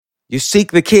You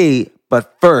seek the key,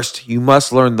 but first you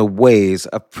must learn the ways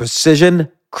of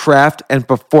precision, craft, and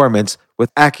performance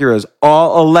with Acura's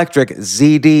all-electric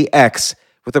ZDX.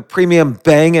 With a premium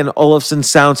Bang & Olufsen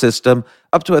sound system,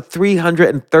 up to a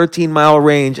 313-mile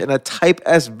range, and a Type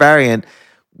S variant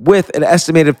with an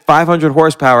estimated 500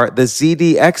 horsepower, the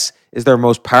ZDX is their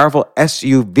most powerful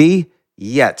SUV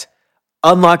yet.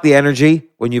 Unlock the energy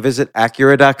when you visit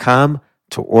Acura.com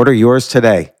to order yours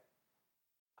today.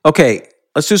 Okay,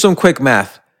 let's do some quick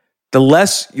math. The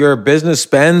less your business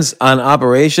spends on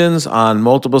operations, on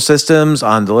multiple systems,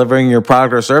 on delivering your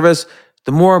product or service,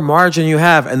 the more margin you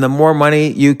have and the more money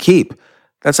you keep.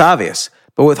 That's obvious.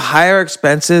 But with higher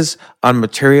expenses on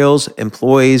materials,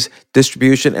 employees,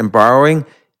 distribution, and borrowing,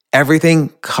 everything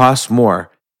costs more.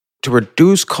 To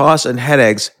reduce costs and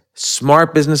headaches,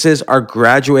 smart businesses are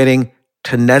graduating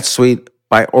to NetSuite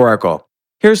by Oracle.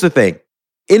 Here's the thing.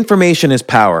 Information is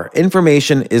power.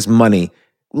 Information is money.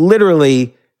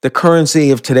 Literally, the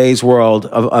currency of today's world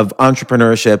of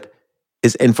entrepreneurship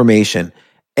is information.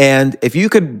 And if you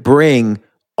could bring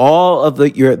all of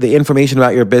the information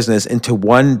about your business into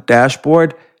one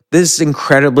dashboard, this is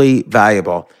incredibly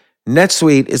valuable.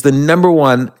 NetSuite is the number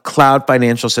one cloud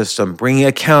financial system, bringing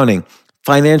accounting,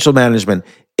 financial management,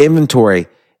 inventory,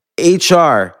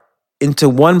 HR into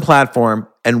one platform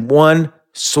and one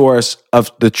source of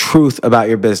the truth about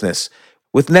your business.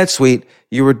 With NetSuite,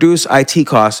 you reduce IT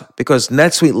costs because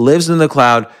NetSuite lives in the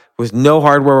cloud with no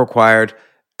hardware required,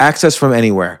 access from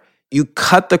anywhere. You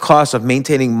cut the cost of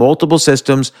maintaining multiple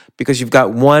systems because you've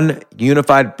got one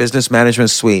unified business management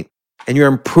suite. And you're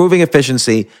improving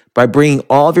efficiency by bringing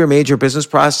all of your major business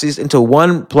processes into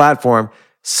one platform,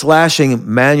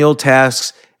 slashing manual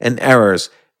tasks and errors.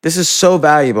 This is so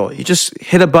valuable. You just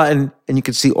hit a button and you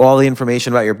can see all the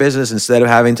information about your business instead of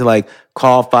having to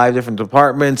call 5 different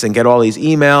departments and get all these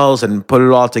emails and put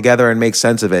it all together and make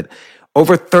sense of it.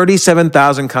 Over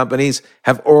 37,000 companies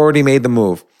have already made the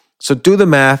move. So do the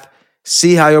math,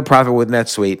 see how you'll profit with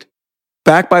NetSuite.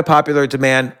 Backed by popular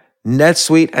demand,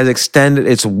 NetSuite has extended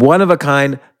its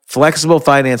one-of-a-kind flexible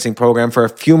financing program for a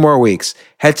few more weeks.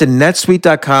 Head to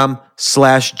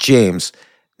netsuite.com/James.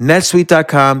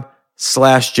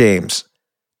 netsuite.com/James.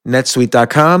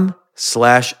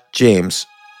 netsuite.com/James.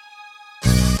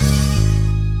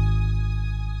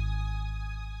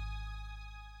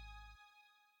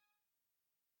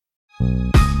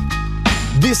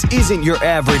 This isn't your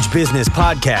average business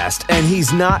podcast, and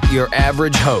he's not your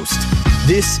average host.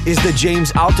 This is the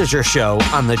James Altucher Show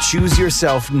on the Choose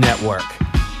Yourself Network.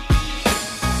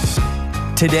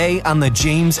 Today on the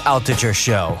James Altucher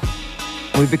Show.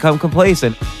 We've become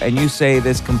complacent, and you say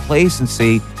this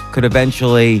complacency could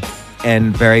eventually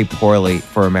end very poorly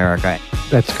for America.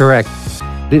 That's correct.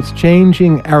 It's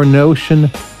changing our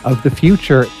notion of the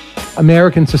future.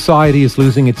 American society is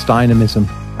losing its dynamism.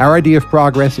 Our idea of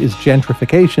progress is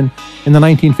gentrification. In the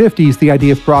 1950s, the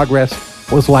idea of progress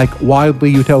was like wildly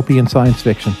utopian science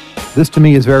fiction. This to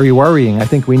me is very worrying. I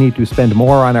think we need to spend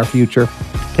more on our future,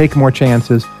 take more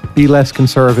chances, be less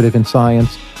conservative in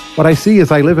science. What I see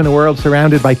is I live in a world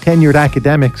surrounded by tenured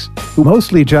academics who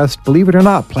mostly just, believe it or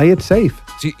not, play it safe.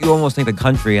 So you almost think the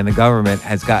country and the government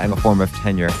has gotten a form of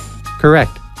tenure.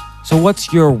 Correct. So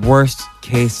what's your worst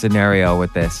case scenario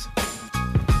with this?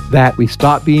 That we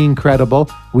stop being credible.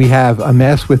 We have a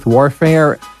mess with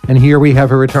warfare, and here we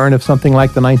have a return of something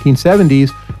like the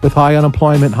 1970s with high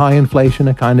unemployment, high inflation,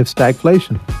 a kind of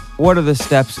stagflation. What are the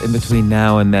steps in between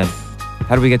now and then?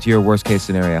 How do we get to your worst case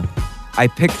scenario? I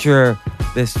picture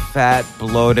this fat,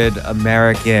 bloated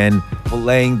American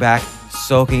laying back,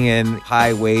 soaking in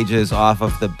high wages off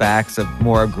of the backs of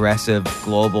more aggressive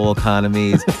global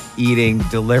economies, eating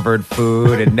delivered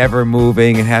food and never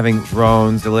moving and having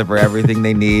drones deliver everything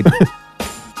they need.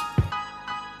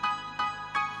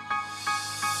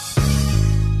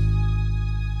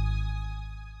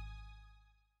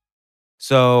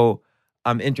 So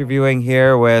I'm interviewing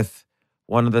here with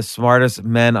one of the smartest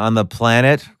men on the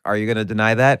planet. Are you going to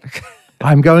deny that?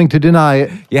 I'm going to deny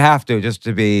it. You have to, just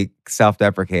to be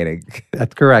self-deprecating.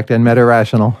 That's correct, and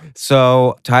meta-rational.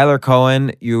 So, Tyler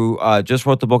Cowen, you just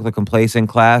wrote the book, The Complacent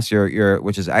Class,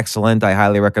 which is excellent. I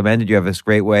highly recommend it. You have this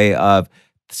great way of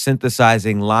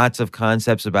synthesizing lots of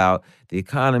concepts about the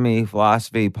economy,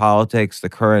 philosophy, politics, the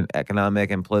current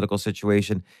economic and political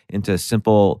situation into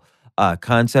simple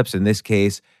concepts. In this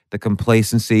case, the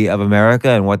complacency of America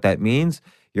and what that means.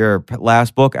 Your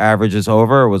last book, Average is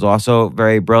Over, was also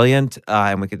very brilliant,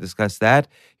 and we could discuss that.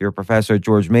 You're a professor at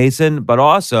George Mason, but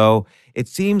also it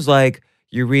seems like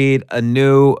you read a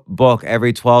new book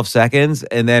every 12 seconds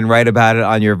and then write about it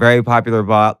on your very popular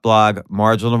blog,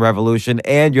 Marginal Revolution,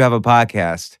 and you have a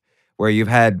podcast where you've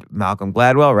had Malcolm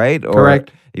Gladwell, right? Or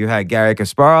Correct. you had Gary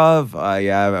Kasparov,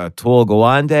 you have Atul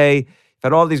Gawande. You've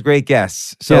had all these great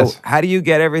guests. So Yes. how do you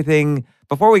get everything,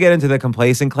 before we get into the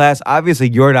complacent class, obviously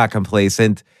you're not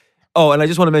complacent. Oh, and I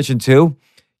just want to mention too,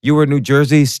 you were New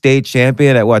Jersey state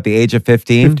champion at what, the age of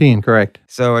 15? 15, correct.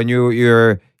 So, and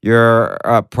you're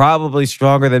probably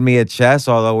stronger than me at chess,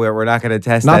 although we're not going to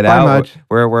test Not that by out. much.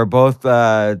 We're both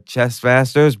chess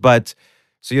masters, but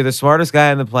so you're the smartest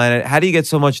guy on the planet. How do you get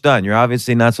so much done? You're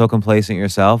obviously not so complacent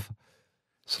yourself.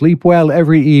 Sleep well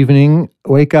every evening.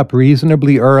 Wake up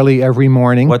reasonably early every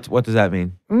morning. What does that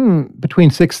mean? Between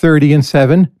 6:30 and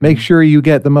 7. Make sure you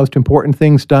get the most important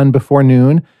things done before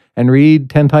noon, and read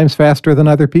 10 times faster than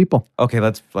other people. Okay,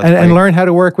 let's And learn how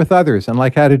to work with others and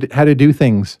like how to do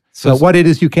things. So what it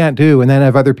is you can't do, and then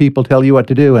have other people tell you what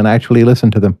to do and actually listen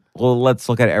to them. Well, let's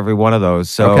look at every one of those.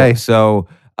 So, Okay. So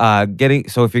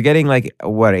if you're getting like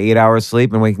what, 8 hours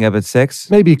sleep and waking up at 6?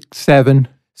 Maybe 7.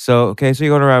 So you're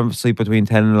going around sleep between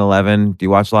 10 and 11. Do you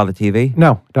watch a lot of TV?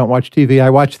 No, don't watch TV. I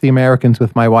watch The Americans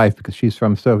with my wife because she's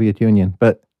from Soviet Union.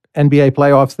 But NBA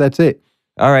playoffs, that's it.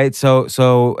 All right. So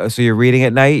you're reading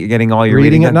at night. You're getting all your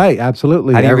Reading at done? night,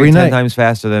 absolutely. How do you every read 10 night. times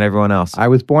faster than everyone else? I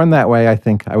was born that way, I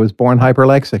think. I was born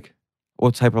hyperlexic.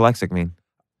 What's hyperlexic mean?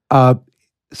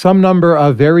 Some number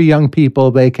of very young people,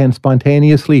 they can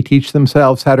spontaneously teach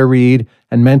themselves how to read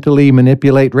and mentally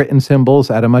manipulate written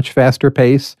symbols at a much faster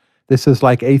pace. This is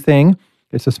like a thing.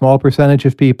 It's a small percentage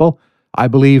of people. I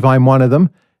believe I'm one of them,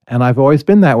 and I've always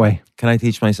been that way. Can I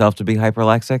teach myself to be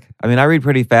hyperlexic? I mean, I read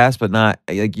pretty fast, but not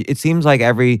like it seems like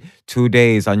every 2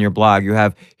 days on your blog you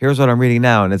have, here's what I'm reading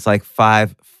now, and it's like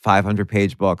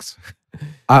 500-page books.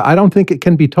 I don't think it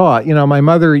can be taught. You know, my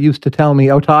mother used to tell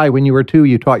me, "Oh, Ty, when you were 2,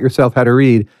 you taught yourself how to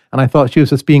read." And I thought she was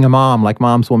just being a mom, like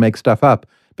moms will make stuff up.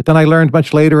 But then I learned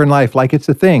much later in life, like it's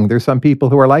a thing. There's some people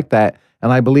who are like that,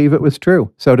 and I believe it was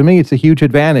true. So to me, it's a huge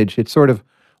advantage. It's sort of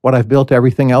what I've built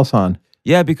everything else on.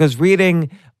 Yeah, because reading,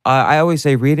 I always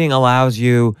say reading allows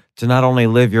you to not only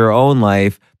live your own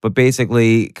life, but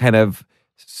basically kind of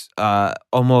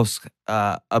almost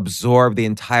absorb the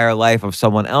entire life of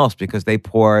someone else because they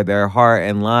pour their heart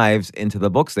and lives into the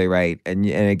books they write. And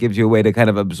it gives you a way to kind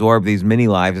of absorb these mini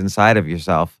lives inside of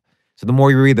yourself. So the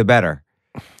more you read, the better.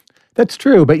 That's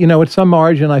true. But, you know, at some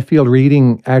margin, I feel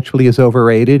reading actually is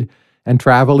overrated, and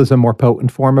travel is a more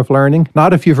potent form of learning.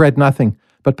 Not if you've read nothing,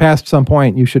 but past some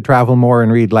point, you should travel more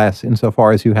and read less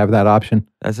insofar as you have that option.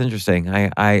 That's interesting.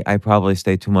 I probably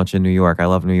stay too much in New York. I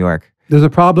love New York. There's a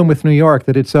problem with New York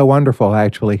that it's so wonderful,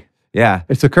 actually. Yeah.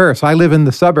 It's a curse. I live in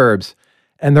the suburbs,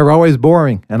 and they're always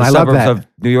boring, and I love that. Suburbs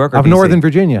of New York or Of DC? Northern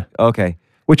Virginia, Okay.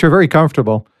 which are very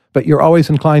comfortable, but you're always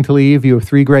inclined to leave. You have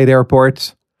 3 great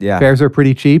airports. Yeah. Fares are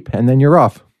pretty cheap, and then you're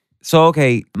off. So,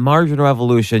 okay, Margin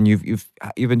Revolution, you've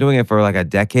been doing it for like a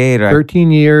decade or 13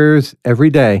 years, every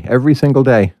day, every single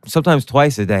day. sometimes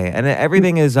twice a day. And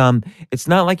everything is it's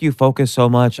not like you focus so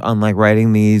much on like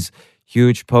writing these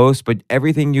huge posts, but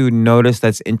everything you notice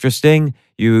that's interesting,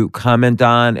 you comment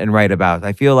on and write about.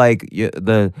 I feel like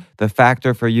the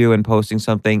factor for you in posting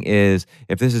something is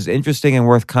if this is interesting and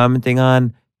worth commenting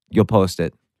on, you'll post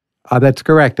it. That's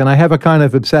correct. And I have a kind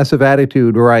of obsessive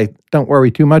attitude where I don't worry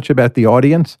too much about the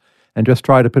audience and just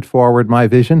try to put forward my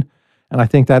vision. And I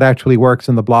think that actually works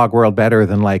in the blog world better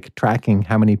than like tracking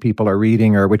how many people are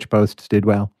reading or which posts did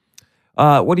well.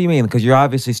 What do you mean? Because you're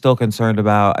obviously still concerned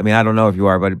about, I mean, I don't know if you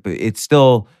are, but it's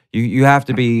still, you have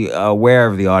to be aware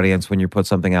of the audience when you put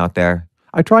something out there.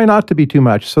 I try not to be too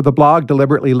much. So the blog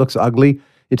deliberately looks ugly.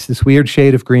 It's this weird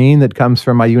shade of green that comes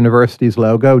from my university's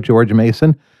logo, George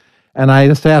Mason. And I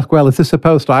just ask, well, is this a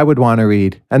post I would want to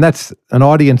read? And that's an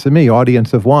audience of me,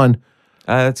 audience of one.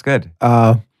 That's good.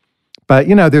 But,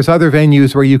 you know, there's other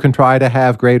venues where you can try to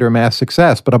have greater mass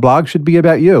success. But a blog should be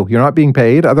about you. You're not being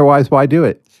paid. Otherwise, why do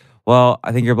it? Well,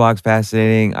 I think your blog's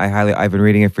fascinating. I've been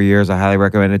reading it for years. I highly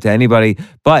recommend it to anybody.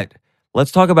 But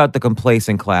let's talk about the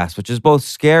complacent class, which is both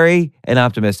scary and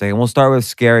optimistic. And we'll start with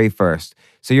scary first.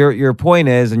 So your point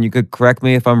is, and you could correct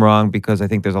me if I'm wrong, because I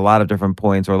think there's a lot of different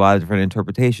points or a lot of different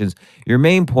interpretations. Your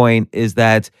main point is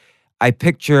that I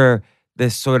picture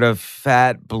this sort of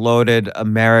fat, bloated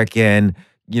American,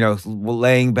 you know,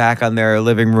 laying back on their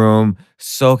living room,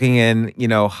 soaking in, you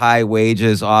know, high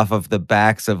wages off of the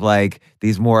backs of like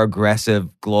these more aggressive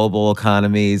global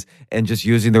economies and just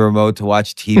using the remote to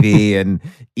watch TV and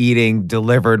eating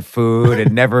delivered food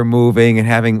and never moving and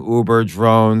having Uber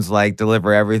drones like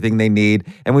deliver everything they need.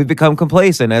 And we've become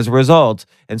complacent as a result.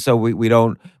 And so we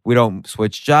don't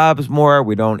switch jobs more.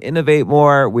 We don't innovate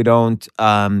more. We don't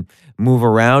move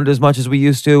around as much as we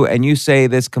used to. And you say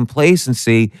this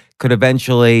complacency could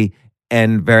eventually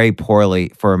end very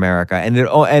poorly for America.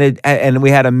 And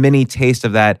we had a mini taste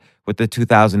of that with the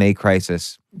 2008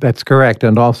 crisis. That's correct.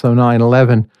 And also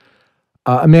 9/11.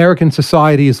 American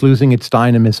society is losing its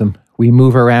dynamism. We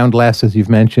move around less, as you've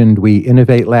mentioned. We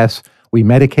innovate less. We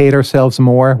medicate ourselves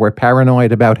more. We're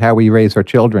paranoid about how we raise our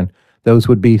children. Those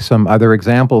would be some other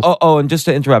examples. And just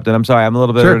to interrupt, and I'm sorry, I'm a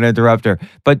little bit of an interrupter,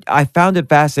 but I found it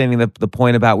fascinating the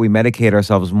point about we medicate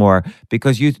ourselves more,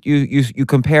 because you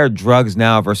compare drugs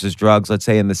now versus drugs, let's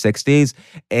say in the 60s,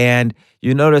 and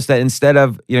you notice that instead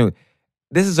of,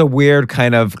 this is a weird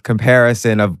kind of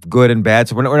comparison of good and bad.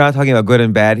 So we're not talking about good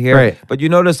and bad here. Right. But you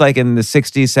notice like in the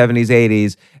 60s, 70s,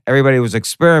 80s, everybody was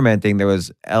experimenting. There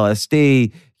was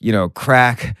LSD,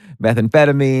 crack,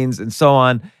 methamphetamines, and so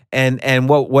on. And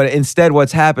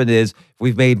what's happened is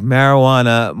we've made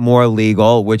marijuana more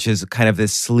legal, which is kind of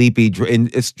this sleepy,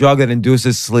 it's drug that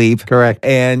induces sleep. Correct.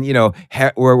 And,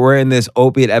 we're in this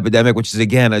opiate epidemic, which is,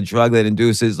 again, a drug that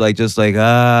induces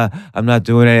I'm not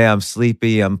doing it. I'm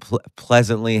sleepy. I'm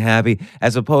pleasantly happy,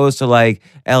 as opposed to like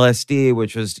LSD,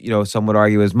 which was, some would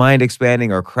argue is mind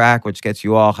expanding, or crack, which gets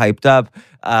you all hyped up.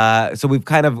 So we've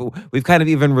kind of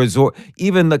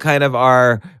even the kind of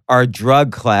our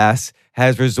drug class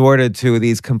has resorted to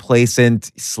these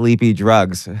complacent, sleepy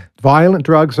drugs. Violent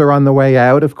drugs are on the way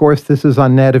out. Of course, this is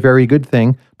on net a very good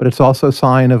thing, but it's also a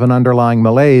sign of an underlying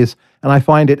malaise, and I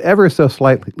find it ever so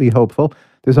slightly hopeful.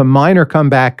 There's a minor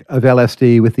comeback of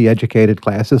LSD with the educated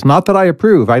classes. Not that I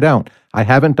approve, I don't. I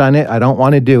haven't done it, I don't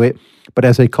want to do it, but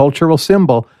as a cultural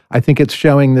symbol, I think it's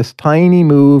showing this tiny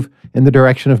move in the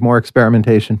direction of more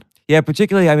experimentation. Yeah,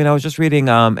 particularly, I was just reading,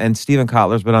 and Stephen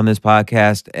Kotler's been on this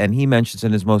podcast, and he mentions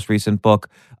in his most recent book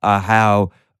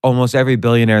how almost every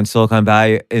billionaire in Silicon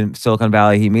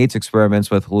Valley he meets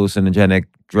experiments with hallucinogenic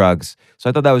drugs. So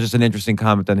I thought that was just an interesting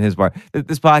comment on his part.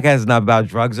 This podcast is not about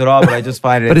drugs at all, but I just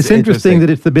find it But it's interesting that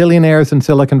it's the billionaires in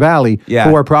Silicon Valley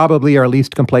who are probably our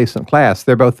least complacent class.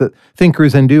 They're both the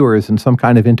thinkers and doers in some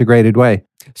kind of integrated way.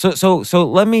 So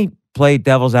let me play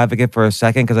devil's advocate for a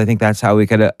second, because I think that's how we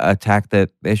could attack the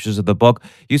issues of the book.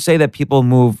 You say that people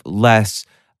move less,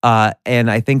 and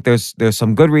I think there's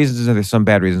some good reasons and there's some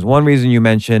bad reasons. One reason you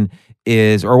mention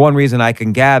one reason I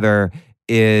can gather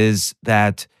is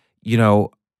that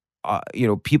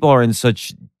people are in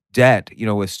such debt,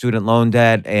 with student loan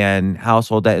debt and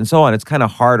household debt and so on. It's kind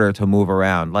of harder to move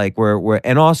around. Like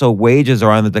and also wages are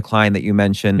on the decline that you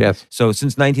mentioned. Yes. So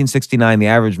since 1969, the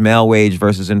average male wage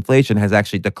versus inflation has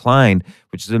actually declined,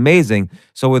 which is amazing.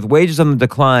 So with wages on the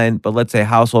decline, but let's say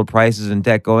household prices and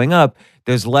debt going up,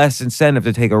 there's less incentive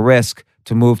to take a risk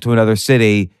to move to another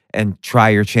city and try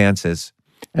your chances.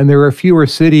 And there are fewer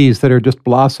cities that are just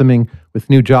blossoming with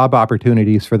new job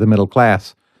opportunities for the middle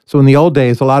class. So in the old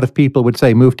days, a lot of people would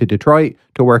say move to Detroit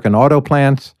to work in auto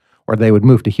plants, or they would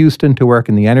move to Houston to work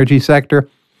in the energy sector.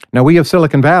 Now, we have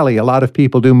Silicon Valley. A lot of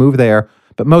people do move there,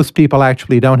 but most people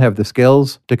actually don't have the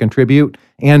skills to contribute,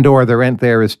 and or the rent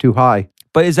there is too high.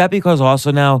 But is that because also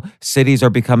now cities are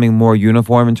becoming more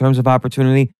uniform in terms of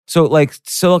opportunity? So like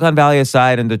Silicon Valley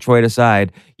aside and Detroit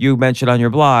aside, you mentioned on your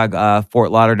blog, Fort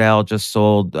Lauderdale just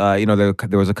sold,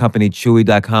 there was a company,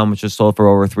 Chewy.com, which just sold for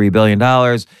over $3 billion.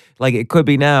 Like it could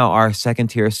be now our second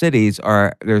tier cities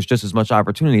there's just as much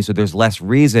opportunity. So there's less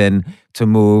reason to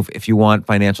move if you want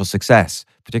financial success,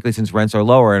 particularly since rents are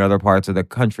lower in other parts of the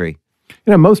country.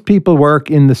 Most people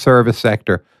work in the service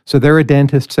sector, so there are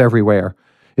dentists everywhere.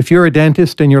 If you're a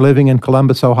dentist and you're living in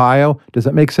Columbus, Ohio, does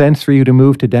it make sense for you to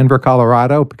move to Denver,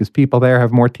 Colorado, because people there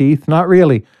have more teeth? Not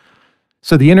really.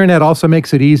 So the internet also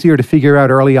makes it easier to figure out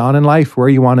early on in life where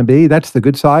you want to be. That's the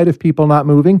good side of people not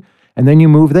moving. And then you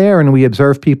move there and we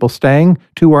observe people staying,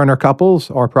 two-earner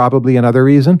couples, or probably another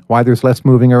reason why there's less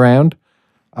moving around.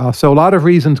 So a lot of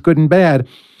reasons, good and bad,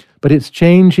 but it's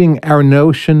changing our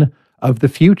notion of the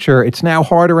future. It's now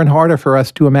harder and harder for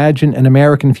us to imagine an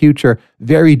American future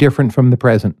very different from the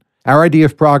present. Our idea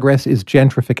of progress is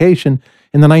gentrification.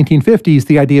 In the 1950s,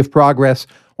 the idea of progress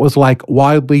was like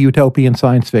wildly utopian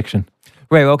science fiction.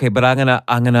 Right. Okay. But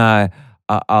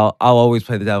I'll always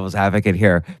play the devil's advocate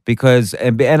here because,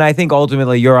 and I think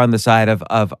ultimately you're on the side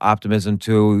of optimism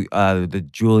too. The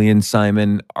Julian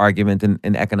Simon argument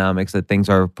in economics that things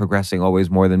are progressing always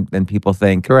more than people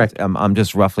think. Correct. I'm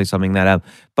just roughly summing that up.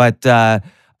 But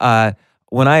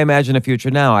when I imagine a future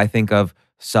now, I think of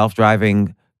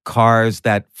self-driving cars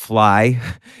that fly.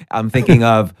 I'm thinking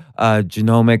of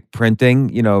genomic printing,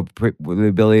 the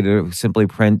ability to simply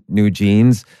print new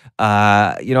genes.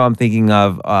 I'm thinking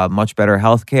of much better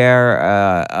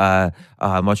healthcare.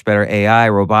 much better AI,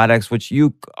 robotics, which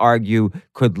you argue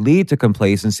could lead to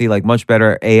complacency. Like much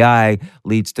better AI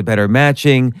leads to better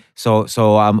matching. So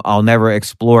I'll never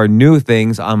explore new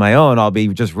things on my own. I'll be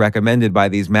just recommended by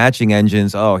these matching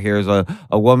engines. Oh, here's a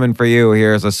woman for you.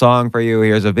 Here's a song for you.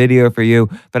 Here's a video for you.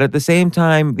 But at the same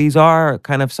time, these are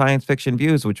kind of science fiction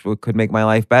views, which could make my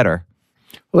life better.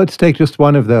 Well, let's take just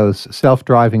one of those,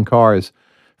 self-driving cars.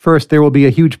 First, there will be a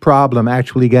huge problem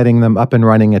actually getting them up and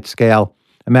running at scale.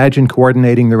 Imagine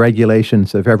coordinating the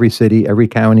regulations of every city, every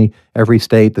county, every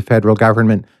state, the federal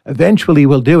government. Eventually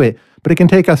we'll do it, but it can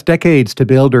take us decades to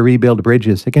build or rebuild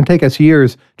bridges. It can take us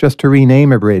years just to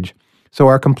rename a bridge. So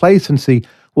our complacency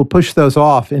will push those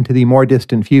off into the more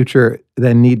distant future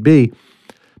than need be.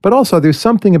 But also, there's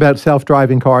something about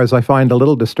self-driving cars I find a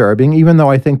little disturbing, even though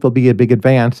I think there'll be a big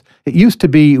advance. It used to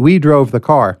be we drove the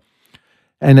car.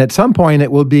 And at some point,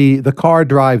 it will be the car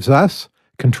drives us,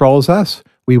 controls us.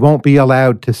 We won't be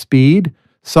allowed to speed.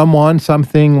 Someone,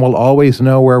 something will always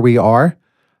know where we are.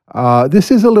 This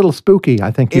is a little spooky,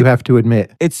 I think you have to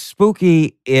admit. It's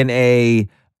spooky in a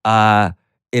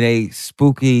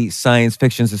spooky science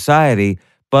fiction society,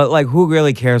 but like who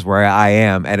really cares where I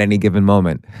am at any given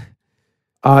moment?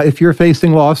 If you're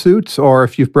facing lawsuits or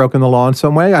if you've broken the law in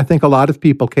some way, I think a lot of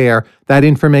people care. That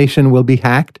information will be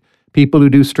hacked. People who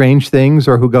do strange things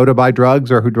or who go to buy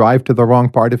drugs or who drive to the wrong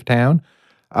part of town.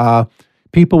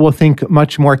 People will think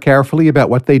much more carefully about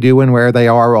what they do and where they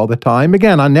are all the time.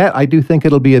 Again, on net, I do think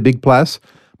it'll be a big plus,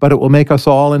 but it will make us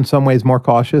all in some ways more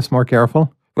cautious, more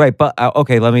careful. Right, but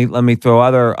okay, let me throw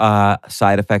other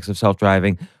side effects of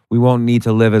self-driving. We won't need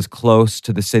to live as close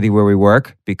to the city where we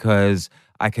work because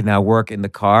I can now work in the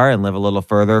car and live a little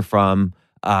further from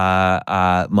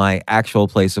my actual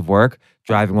place of work.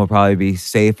 Driving will probably be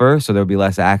safer, so there'll be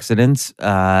less accidents.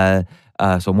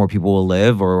 So more people will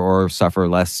live or suffer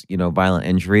less, violent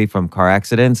injury from car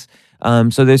accidents.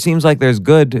 So there seems like there's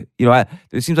good,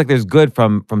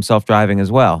 from self-driving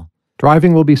as well.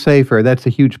 Driving will be safer. That's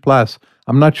a huge plus.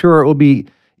 I'm not sure it will be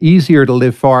easier to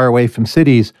live far away from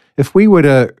cities. If we were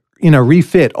to,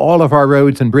 refit all of our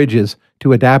roads and bridges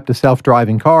to adapt to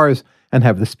self-driving cars and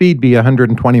have the speed be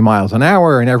 120 miles an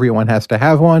hour and everyone has to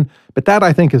have one. But that,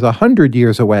 I think, is 100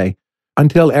 years away.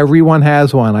 Until everyone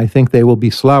has one, I think they will be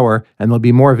slower and there'll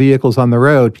be more vehicles on the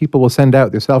road. People will send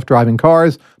out their self-driving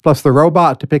cars, plus the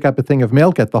robot to pick up a thing of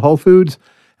milk at the Whole Foods,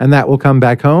 and that will come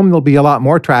back home. There'll be a lot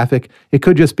more traffic. It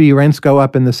could just be rents go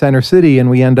up in the center city and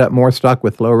we end up more stuck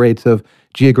with low rates of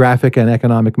geographic and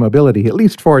economic mobility, at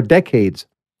least for decades.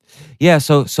 Yeah,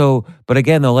 but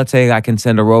again, though, let's say I can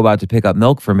send a robot to pick up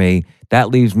milk for me. That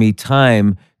leaves me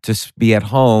time to be at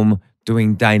home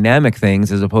doing dynamic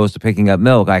things as opposed to picking up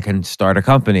milk. I can start a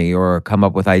company or come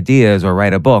up with ideas or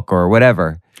write a book or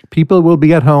whatever. People will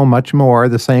be at home much more,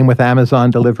 the same with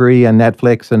Amazon delivery and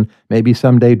Netflix and maybe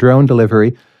someday drone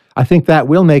delivery. I think that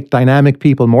will make dynamic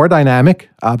people more dynamic,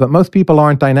 but most people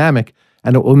aren't dynamic,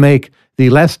 and it will make the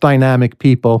less dynamic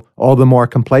people all the more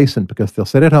complacent because they'll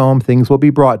sit at home, things will be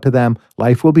brought to them,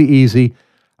 life will be easy.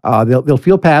 They'll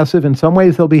feel passive. In some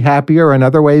ways, they'll be happier. In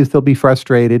other ways, they'll be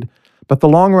frustrated. But the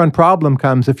long-run problem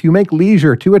comes if you make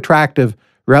leisure too attractive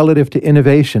relative to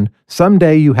innovation.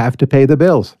 Someday you have to pay the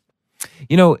bills.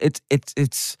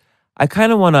 It's. I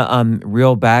kind of want to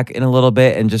reel back in a little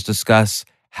bit and just discuss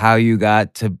how you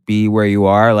got to be where you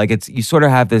are. Like you sort of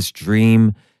have this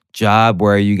dream job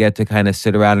where you get to kind of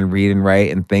sit around and read and write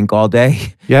and think all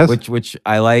day. Yes, which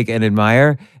I like and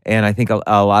admire, and I think a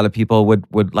lot of people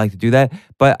would like to do that.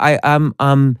 But I'm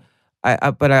going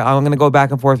to go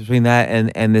back and forth between that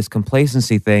and this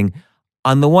complacency thing.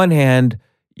 On the one hand,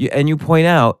 you point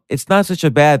out it's not such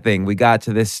a bad thing. We got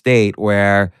to this state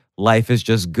where life is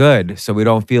just good, so we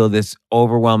don't feel this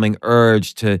overwhelming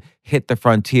urge to hit the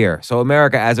frontier. So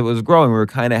America, as it was growing, we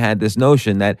kind of had this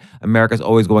notion that America's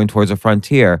always going towards a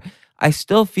frontier. I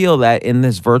still feel that in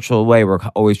this virtual way, we're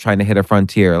always trying to hit a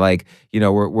frontier. Like,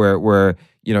 we're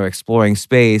exploring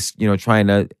space, trying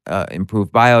to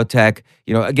improve biotech,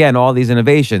 again, all these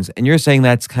innovations. And you're saying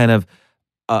that's kind of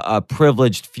a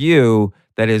privileged few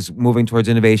that is moving towards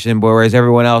innovation, whereas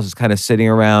everyone else is kind of sitting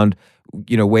around,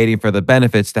 waiting for the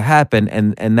benefits to happen,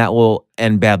 and that will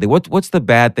end badly. What's the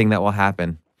bad thing that will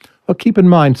happen? Well, keep in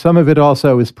mind, some of it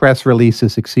also is press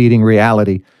releases exceeding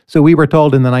reality. So we were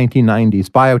told in the 1990s,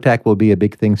 biotech will be a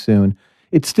big thing soon.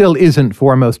 It still isn't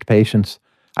for most patients.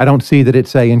 I don't see that it,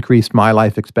 say, increased my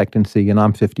life expectancy, and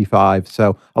I'm 55.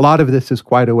 So a lot of this is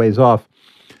quite a ways off.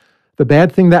 The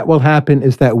bad thing that will happen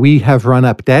is that we have run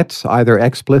up debts, either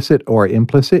explicit or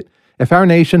implicit. If our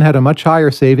nation had a much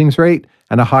higher savings rate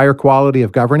and a higher quality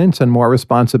of governance and more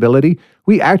responsibility,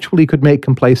 we actually could make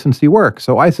complacency work.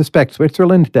 So I suspect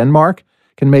Switzerland, Denmark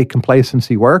can make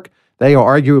complacency work. They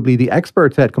are arguably the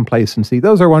experts at complacency.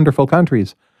 Those are wonderful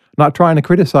countries. Not trying to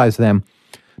criticize them.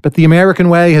 But the American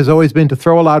way has always been to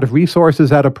throw a lot of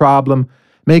resources at a problem,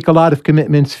 make a lot of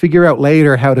commitments, figure out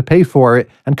later how to pay for it,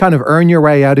 and kind of earn your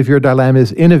way out of your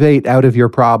dilemmas, innovate out of your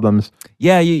problems.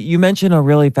 Yeah, you mentioned a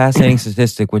really fascinating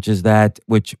statistic, which is that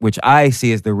which I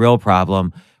see as the real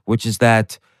problem, which is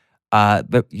that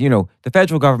the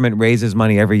federal government raises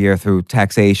money every year through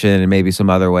taxation and maybe some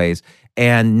other ways,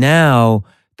 and now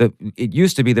it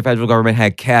used to be the federal government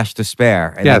had cash to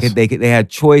spare, and yes. they had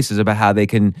choices about how they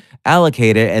can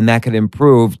allocate it, and that could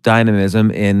improve dynamism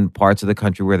in parts of the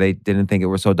country where they didn't think it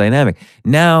was so dynamic.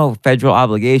 Now, federal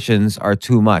obligations are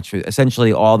too much.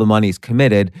 Essentially, all the money's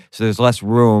committed, so there's less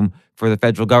room for the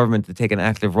federal government to take an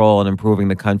active role in improving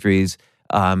the country's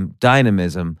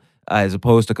dynamism as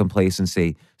opposed to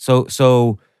complacency.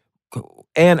 So,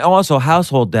 and also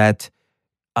household debt.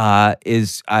 I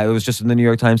was just in the New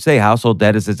York Times today. Household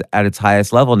debt is at its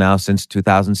highest level now since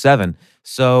 2007.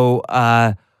 So,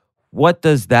 what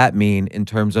does that mean in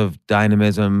terms of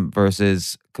dynamism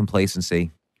versus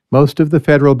complacency? Most of the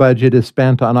federal budget is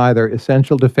spent on either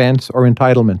essential defense or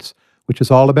entitlements, which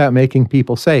is all about making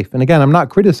people safe. And again, I'm not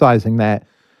criticizing that,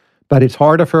 but it's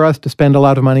harder for us to spend a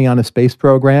lot of money on a space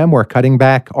program. We're cutting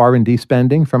back R&D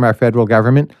spending from our federal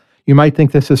government. You might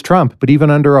think this is Trump, but even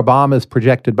under Obama's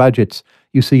projected budgets,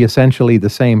 you see essentially the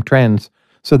same trends.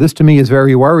 So this to me is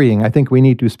very worrying. I think we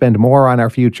need to spend more on our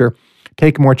future,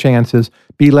 take more chances,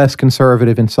 be less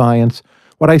conservative in science.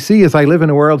 What I see is I live in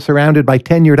a world surrounded by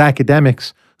tenured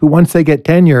academics who, once they get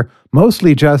tenure,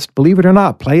 mostly just, believe it or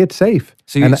not, play it safe.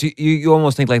 So you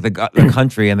almost think like the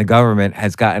country and the government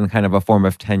has gotten kind of a form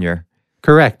of tenure.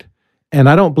 Correct. And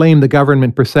I don't blame the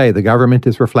government per se. The government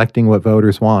is reflecting what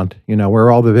voters want.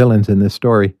 We're all the villains in this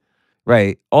story.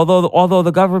 Right. Although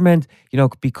the government,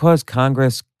 because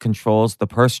Congress controls the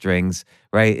purse strings,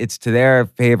 right, it's to their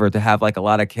favor to have like a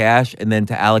lot of cash and then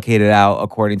to allocate it out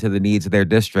according to the needs of their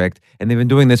district. And they've been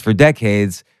doing this for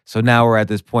decades. So now we're at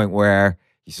this point where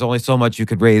there's only so much you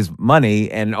could raise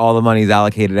money and all the money is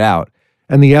allocated out.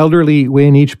 And the elderly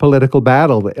win each political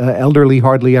battle. The elderly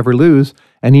hardly ever lose.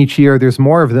 And each year there's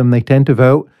more of them. They tend to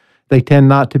vote. They tend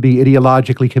not to be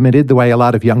ideologically committed the way a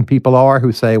lot of young people are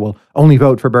who say, well, only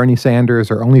vote for Bernie Sanders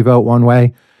or only vote one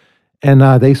way. And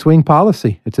they swing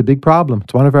policy. It's a big problem.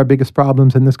 It's one of our biggest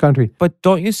problems in this country. But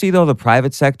don't you see, though, the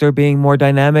private sector being more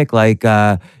dynamic? Like,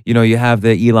 you have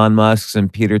the Elon Musks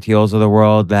and Peter Thiels of the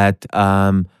world that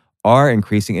are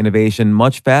increasing innovation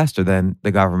much faster than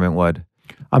the government would.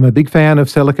 I'm a big fan of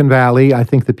Silicon Valley. I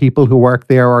think the people who work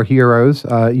there are heroes.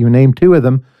 You named two of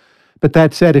them. But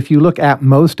that said, if you look at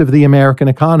most of the American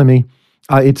economy,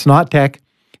 it's not tech.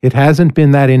 It hasn't been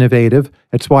that innovative.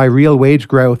 It's why real wage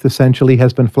growth essentially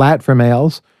has been flat for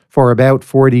males for about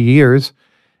 40 years.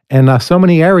 And so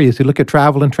many areas, you look at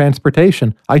travel and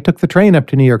transportation. I took the train up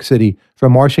to New York City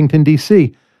from Washington,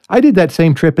 D.C. I did that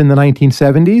same trip in the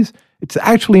 1970s. It's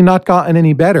actually not gotten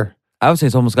any better. I would say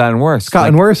it's almost gotten worse. It's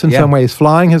gotten worse in some ways.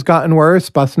 Flying has gotten worse.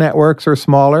 Bus networks are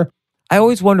smaller. I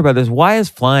always wonder about this. Why has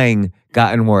flying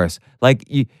gotten worse? Like,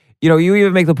 you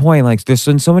even make the point, like, there's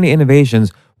been so many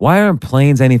innovations. Why aren't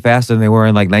planes any faster than they were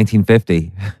in, like,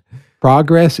 1950?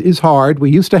 Progress is hard.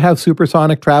 We used to have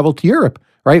supersonic travel to Europe,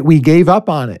 right? We gave up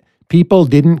on it. People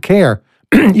didn't care.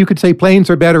 You could say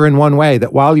planes are better in one way,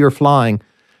 that while you're flying,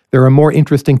 there are more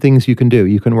interesting things you can do.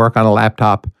 You can work on a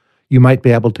laptop. You might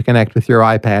be able to connect with your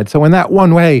iPad. So in that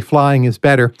one way, flying is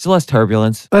better. It's less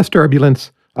turbulence. Less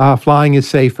turbulence. Flying is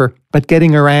safer. But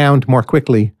getting around more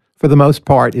quickly, for the most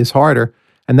part, is harder.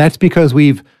 And that's because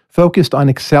we've focused on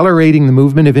accelerating the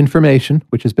movement of information,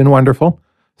 which has been wonderful,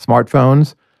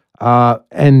 smartphones,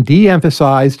 and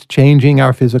de-emphasized changing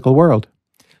our physical world.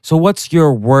 So what's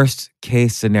your worst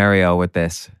case scenario with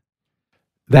this?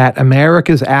 That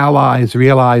America's allies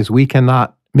realize we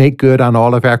cannot make good on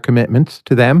all of our commitments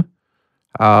to them,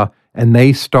 and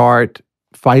they start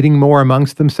fighting more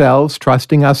amongst themselves,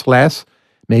 trusting us less,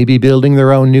 maybe building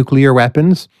their own nuclear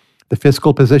weapons. The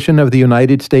fiscal position of the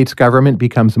United States government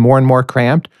becomes more and more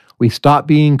cramped. We stop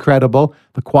being credible.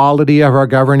 The quality of our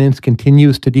governance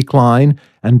continues to decline,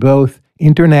 and both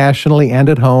internationally and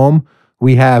at home,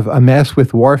 we have a mess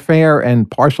with warfare and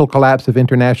partial collapse of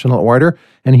international order.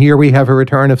 And here we have a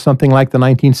return of something like the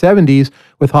 1970s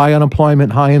with high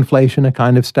unemployment, high inflation, a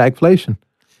kind of stagflation.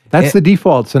 That's the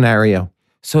default scenario.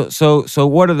 So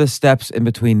what are the steps in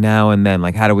between now and then?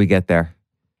 Like, how do we get there?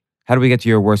 How do we get to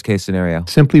your worst case scenario?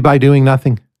 Simply by doing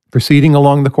nothing, proceeding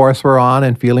along the course we're on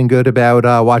and feeling good about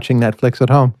watching Netflix at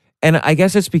home. And I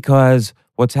guess it's because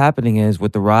what's happening is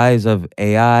with the rise of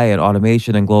AI and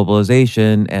automation and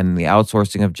globalization and the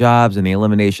outsourcing of jobs and the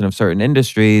elimination of certain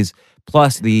industries,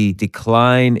 plus the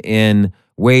decline in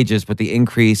wages, but the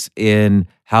increase in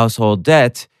household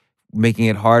debt, making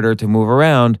it harder to move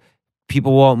around,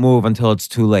 people won't move until it's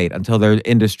too late, until their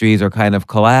industries are kind of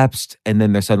collapsed and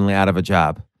then they're suddenly out of a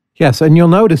job. Yes, and you'll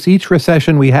notice each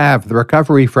recession we have, the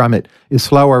recovery from it is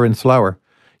slower and slower.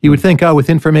 You would think, with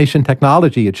information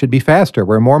technology, it should be faster.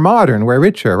 We're more modern, we're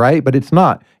richer, right? But it's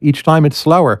not. Each time it's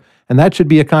slower. And that should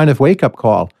be a kind of wake-up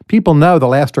call. People know the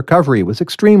last recovery was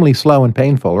extremely slow and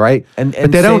painful, right? But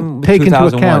they don't take into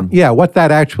account, what that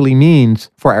actually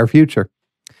means for our future.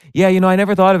 Yeah, I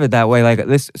never thought of it that way. Like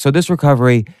this, so this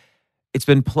recovery, it's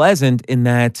been pleasant in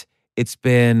that it's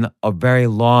been a very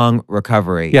long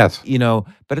recovery. Yes.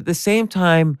 But at the same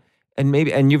time,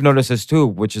 and you've noticed this too,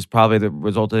 which is probably the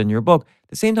resulted in your book. At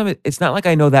the same time, it's not like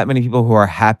I know that many people who are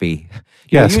happy.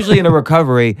 Yes. Usually in a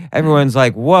recovery, everyone's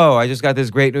like, whoa, I just got this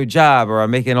great new job, or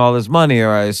I'm making all this money, or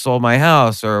I sold my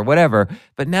house, or whatever.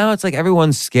 But now it's like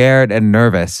everyone's scared and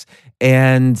nervous.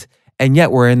 And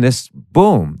yet we're in this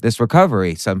boom, this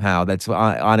recovery somehow that's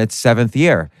on its 7th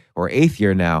year or 8th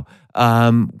year now.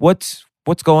 What's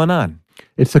going on?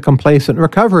 It's a complacent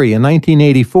recovery. In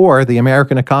 1984, the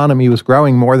American economy was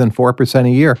growing more than 4% a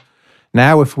year.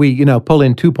 Now, if we, pull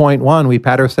in 2.1, we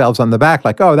pat ourselves on the back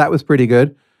like, oh, that was pretty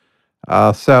good. Yeah,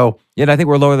 I think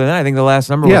we're lower than that. I think the last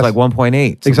number was like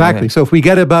 1.8. Exactly. So if we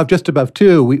get just above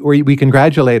 2, we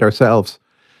congratulate ourselves.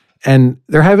 And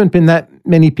there haven't been that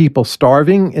many people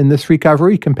starving in this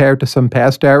recovery compared to some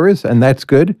past eras, and that's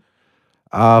good.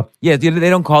 They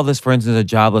don't call this, for instance, a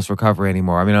jobless recovery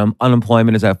anymore. I mean,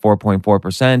 unemployment is at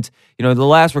 4.4%. The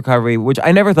last recovery, which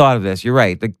I never thought of this, you're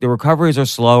right. The recoveries are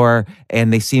slower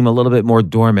and they seem a little bit more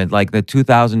dormant. Like the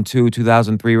 2002,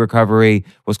 2003 recovery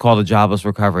was called a jobless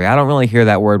recovery. I don't really hear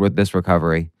that word with this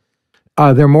recovery.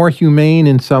 They're more humane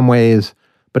in some ways,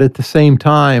 but at the same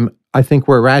time, I think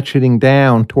we're ratcheting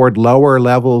down toward lower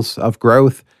levels of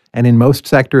growth and in most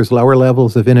sectors, lower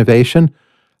levels of innovation.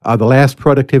 The last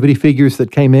productivity figures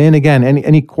that came in, again,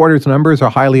 any quarter's numbers are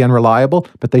highly unreliable,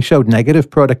 but they showed negative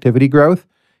productivity growth.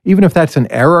 Even if that's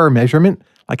an error measurement,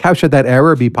 like how should that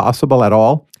error be possible at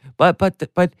all? But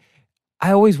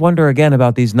I always wonder again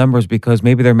about these numbers because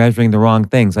maybe they're measuring the wrong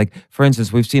things. Like, for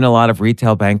instance, we've seen a lot of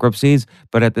retail bankruptcies,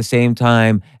 but at the same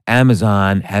time,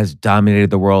 Amazon has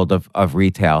dominated the world of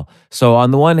retail. So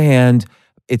on the one hand,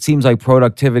 it seems like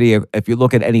productivity, if you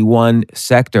look at any one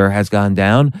sector, has gone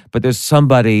down, but there's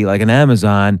somebody like an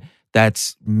Amazon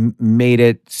that's made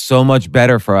it so much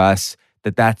better for us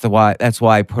that's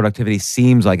why productivity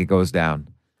seems like it goes down.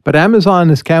 But Amazon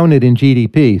is counted in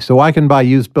GDP, so I can buy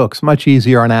used books much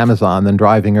easier on Amazon than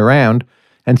driving around,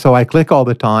 and so I click all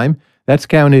the time. That's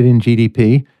counted in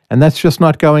GDP, and that's just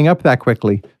not going up that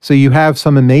quickly. So you have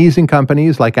some amazing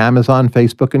companies like Amazon,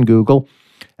 Facebook, and Google,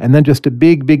 and then just a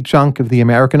big chunk of the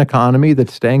American economy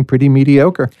that's staying pretty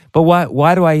mediocre. But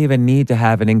why do I even need to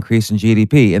have an increase in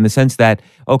GDP? In the sense that,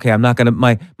 okay, I'm not going to,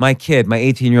 my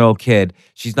 18-year-old kid,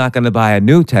 she's not going to buy a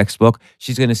new textbook.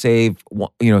 She's going to save,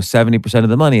 70% of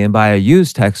the money and buy a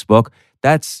used textbook.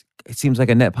 It seems like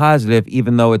a net positive,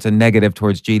 even though it's a negative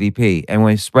towards GDP. And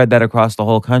when you spread that across the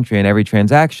whole country and every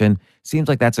transaction, it seems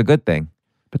like that's a good thing.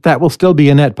 But that will still be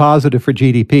a net positive for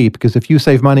GDP, because if you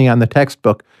save money on the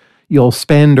textbook, you'll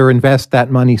spend or invest that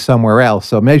money somewhere else.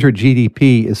 So measured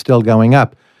GDP is still going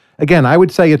up. Again, I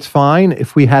would say it's fine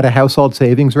if we had a household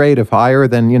savings rate of higher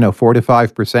than, 4 to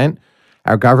 5%.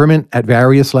 Our government at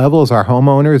various levels, our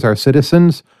homeowners, our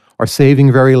citizens are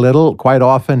saving very little, quite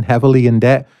often heavily in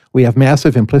debt. We have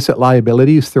massive implicit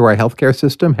liabilities through our healthcare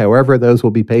system, however those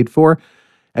will be paid for.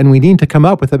 And we need to come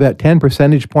up with about 10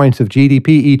 percentage points of GDP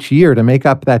each year to make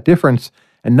up that difference.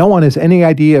 And no one has any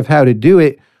idea of how to do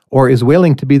it or is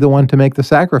willing to be the one to make the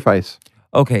sacrifice.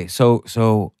 Okay,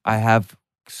 so I have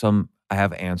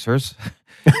answers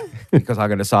because I'm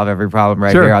going to solve every problem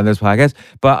here on this podcast.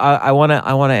 But I want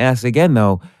to ask again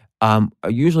though.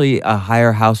 Usually, a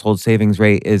higher household savings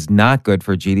rate is not good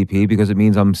for GDP because it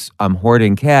means I'm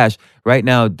hoarding cash. Right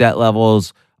now, debt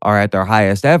levels are at their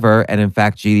highest ever, and in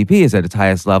fact, GDP is at its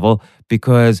highest level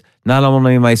because not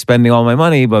only am I spending all my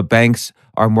money, but banks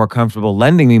are more comfortable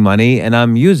lending me money, and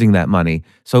I'm using that money.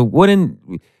 So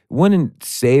wouldn't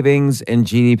savings and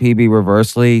GDP be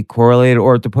reversely correlated?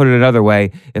 Or to put it another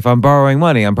way, if I'm borrowing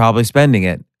money, I'm probably spending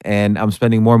it, and I'm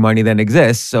spending more money than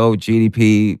exists, so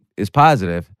GDP is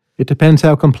positive. It depends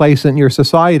how complacent your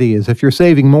society is. If you're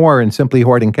saving more and simply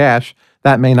hoarding cash,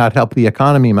 that may not help the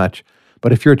economy much.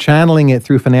 But if you're channeling it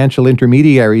through financial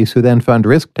intermediaries who then fund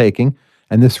risk-taking,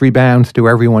 and this rebounds to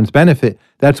everyone's benefit,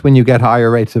 that's when you get higher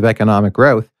rates of economic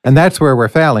growth. And that's where we're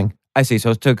failing. I see.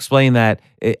 So to explain that,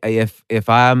 if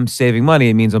I'm saving money,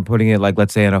 it means I'm putting it, like,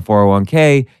 let's say, in a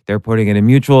 401k. They're putting it in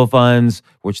mutual funds,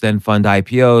 which then fund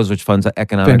IPOs, which funds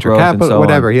economic Venture growth, capital, and so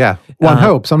whatever. on. Yeah, one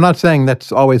hopes. I'm not saying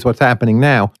that's always what's happening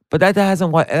now. But that's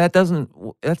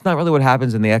not really what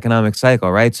happens in the economic cycle,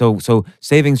 right? So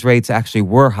savings rates actually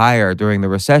were higher during the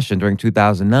recession, during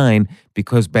 2009,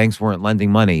 because banks weren't lending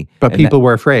money. But people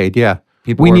were afraid, yeah.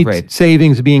 We need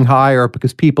savings being higher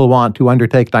because people want to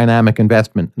undertake dynamic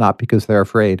investment, not because they're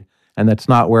afraid. And that's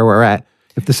not where we're at.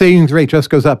 If the savings rate just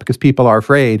goes up because people are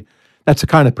afraid, that's a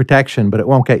kind of protection, but it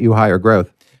won't get you higher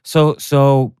growth. So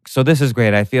this is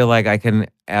great. I feel like I can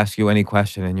ask you any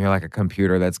question, and you're like a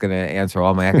computer that's going to answer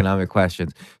all my economic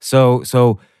questions. So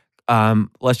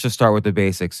let's just start with the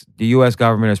basics. The U.S.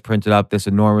 government has printed up this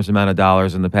enormous amount of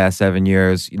dollars in the past 7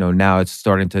 years. Now it's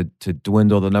starting to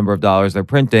dwindle the number of dollars they're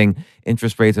printing.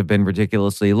 Interest rates have been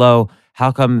ridiculously low.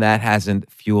 How come that hasn't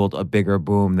fueled a bigger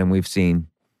boom than we've seen?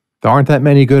 There aren't that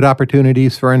many good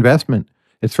opportunities for investment.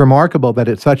 It's remarkable that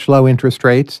at such low interest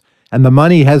rates, and the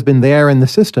money has been there in the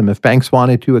system. If banks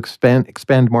wanted to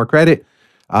expend more credit,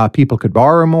 people could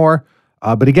borrow more.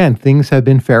 But again, things have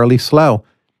been fairly slow.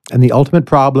 And the ultimate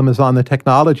problem is on the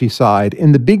technology side.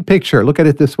 In the big picture, look at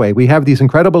it this way. We have these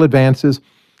incredible advances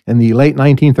in the late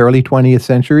 19th, early 20th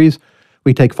centuries.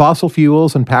 We take fossil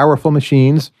fuels and powerful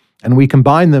machines, and we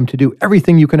combine them to do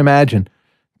everything you can imagine.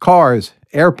 Cars,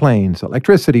 airplanes,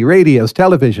 electricity, radios,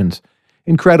 televisions.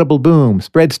 Incredible boom.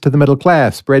 Spreads to the middle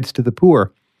class, spreads to the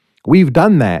poor. We've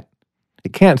done that.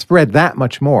 It can't spread that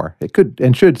much more. It could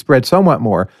and should spread somewhat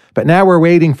more. But now we're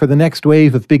waiting for the next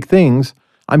wave of big things.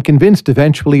 I'm convinced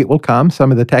eventually it will come, some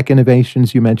of the tech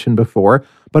innovations you mentioned before,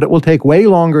 but it will take way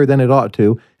longer than it ought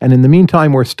to. And in the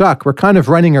meantime, we're stuck. We're kind of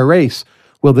running a race.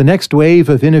 Will the next wave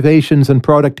of innovations and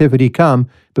productivity come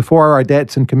before our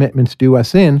debts and commitments do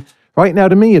us in? Right now,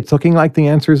 to me, it's looking like the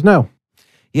answer is no.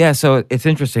 Yeah, so it's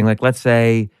interesting. Like, let's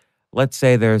say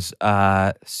there's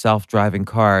self-driving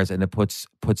cars, and it puts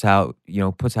out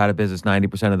of business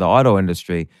 90% of the auto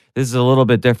industry. This is a little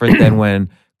bit different than when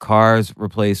cars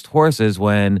replaced horses,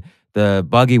 when the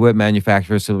buggy whip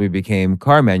manufacturers simply became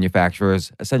car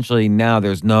manufacturers. Essentially, now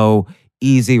there's no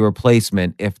easy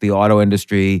replacement if the auto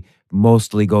industry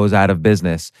mostly goes out of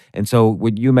business. And so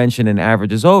what you mentioned in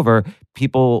Average is Over,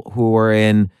 people who are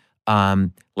in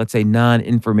let's say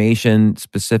non-information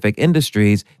specific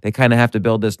industries, they kind of have to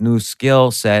build this new skill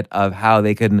set of how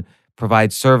they can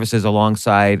provide services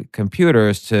alongside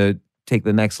computers to take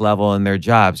the next level in their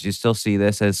jobs. You still see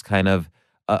this as kind of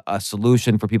a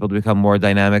solution for people to become more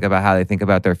dynamic about how they think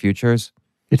about their futures?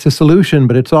 It's a solution,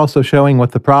 but it's also showing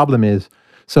what the problem is.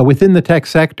 So within the tech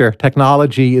sector,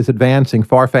 technology is advancing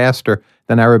far faster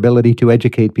than our ability to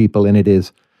educate people in it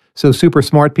is. So super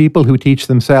smart people who teach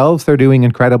themselves, they're doing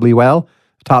incredibly well.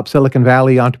 Top Silicon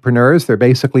Valley entrepreneurs, they're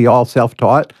basically all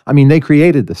self-taught. I mean, they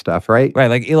created the stuff, right? Right,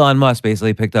 like Elon Musk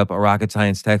basically picked up a rocket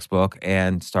science textbook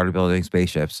and started building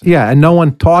spaceships. Yeah, and no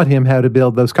one taught him how to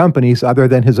build those companies other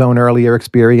than his own earlier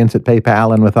experience at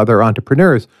PayPal and with other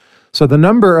entrepreneurs. So the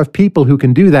number of people who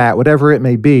can do that, whatever it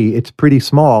may be, it's pretty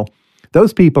small.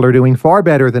 Those people are doing far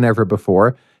better than ever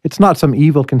before. It's not some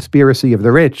evil conspiracy of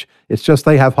the rich. It's just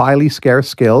they have highly scarce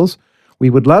skills. We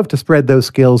would love to spread those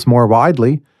skills more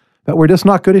widely, but we're just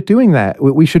not good at doing that.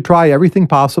 We should try everything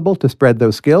possible to spread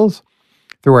those skills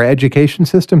through our education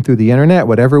system, through the internet,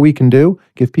 whatever we can do,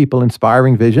 give people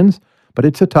inspiring visions, but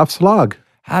it's a tough slog.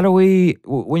 How do we,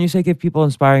 when you say give people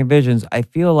inspiring visions, I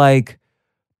feel like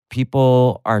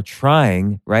people are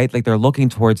trying, right? Like they're looking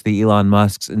towards the Elon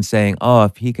Musks and saying, oh,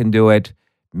 if he can do it,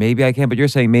 maybe I can. But you're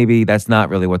saying maybe that's not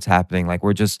really what's happening. Like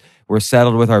we're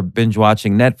settled with our binge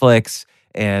watching Netflix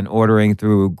and ordering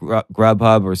through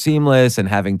Grubhub or Seamless and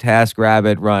having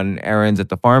TaskRabbit run errands at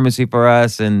the pharmacy for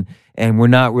us. And we're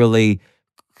not really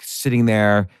sitting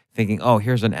there thinking, oh,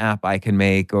 here's an app I can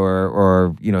make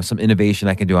or some innovation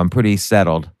I can do. I'm pretty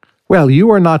settled. Well, you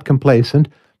are not complacent,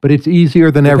 but it's easier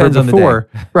than Depends ever before.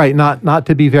 Right, not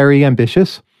to be very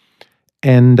ambitious.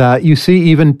 And you see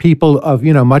even people of,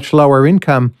 much lower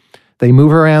income, they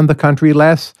move around the country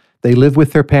less. They live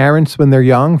with their parents when they're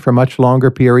young for much longer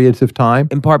periods of time.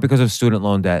 In part because of student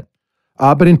loan debt.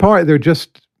 But in part, they're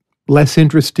just less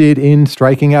interested in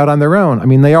striking out on their own. I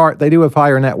mean, they do have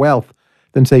higher net wealth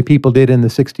than, say, people did in the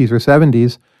 60s or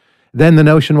 70s. Then the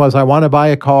notion was, I want to buy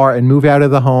a car and move out of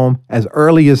the home as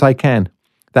early as I can.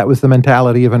 That was the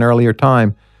mentality of an earlier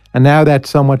time. And now that's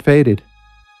somewhat faded.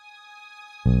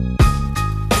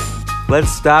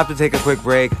 Let's stop to take a quick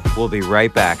break. We'll be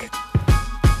right back.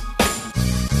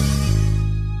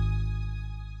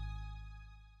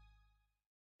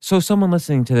 So someone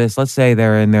listening to this, let's say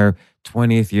they're in their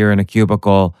 20th year in a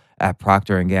cubicle at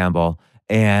Procter and Gamble,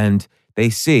 and they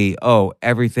see, oh,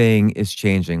 everything is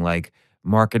changing. Like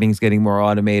marketing's getting more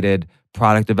automated,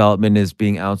 product development is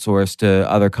being outsourced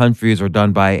to other countries or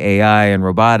done by AI and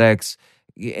robotics,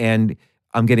 and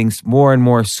I'm getting more and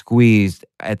more squeezed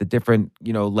at the different,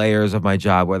 layers of my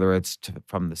job, whether it's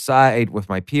from the side with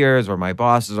my peers or my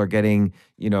bosses are getting,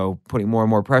 putting more and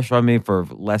more pressure on me for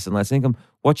less and less income.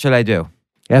 What should I do?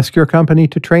 Ask your company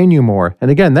to train you more. And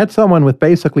again, that's someone with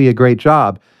basically a great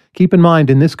job. Keep in mind,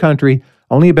 in this country,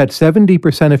 only about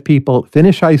 70% of people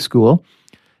finish high school,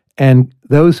 and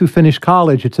those who finish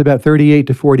college, it's about 38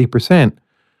 to 40%.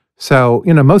 So,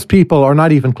 most people are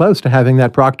not even close to having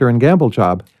that Procter and Gamble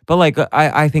job. But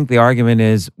I think the argument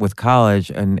is with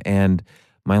college, and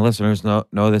my listeners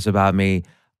know this about me.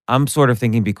 I'm sort of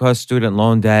thinking because student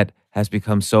loan debt has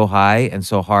become so high and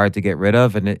so hard to get rid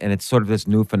of, and it's sort of this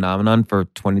new phenomenon for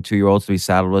 22-year-olds to be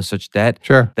saddled with such debt,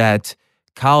 sure, that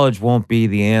college won't be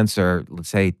the answer, let's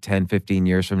say 10, 15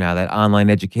 years from now,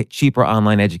 that cheaper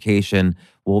online education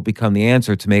will become the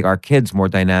answer to make our kids more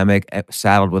dynamic,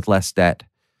 saddled with less debt.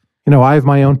 I have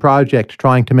my own project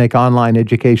trying to make online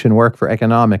education work for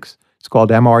economics. It's called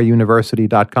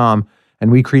mruniversity.com,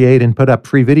 and we create and put up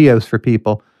free videos for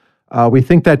people. We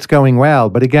think that's going well,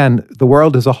 but again, the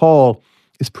world as a whole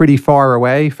is pretty far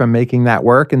away from making that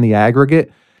work in the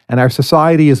aggregate, and our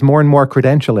society is more and more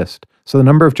credentialist. So the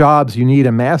number of jobs you need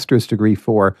a master's degree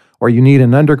for, or you need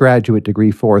an undergraduate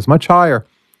degree for, is much higher.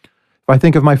 If I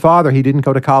think of my father, he didn't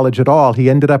go to college at all. He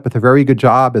ended up with a very good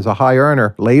job as a high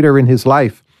earner later in his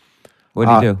life. What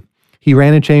did he do? He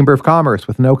ran a chamber of commerce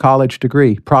with no college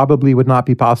degree. Probably would not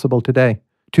be possible today.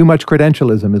 Too much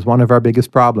credentialism is one of our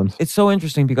biggest problems. It's so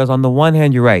interesting because on the one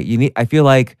hand, you're right. I feel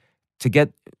like to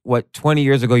get what 20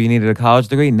 years ago you needed a college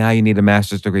degree, now you need a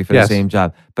master's degree for the same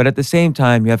job. But at the same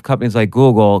time, you have companies like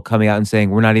Google coming out and saying,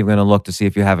 we're not even going to look to see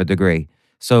if you have a degree.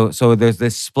 So there's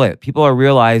this split. People are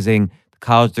realizing the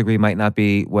college degree might not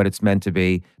be what it's meant to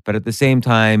be, but at the same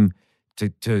time,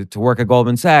 to work at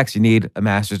Goldman Sachs, you need a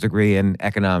master's degree in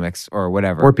economics or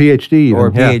whatever. Or PhD. Even,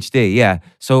 or PhD, yeah.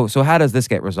 So how does this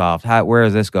get resolved? Where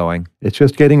is this going? It's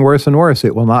just getting worse and worse.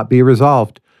 It will not be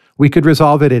resolved. We could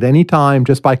resolve it at any time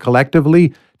just by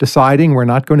collectively deciding we're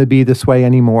not going to be this way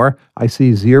anymore. I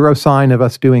see zero sign of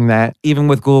us doing that. Even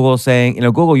with Google saying,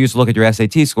 Google used to look at your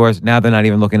SAT scores. Now they're not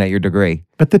even looking at your degree.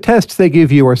 But the tests they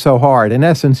give you are so hard. In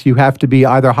essence, you have to be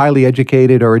either highly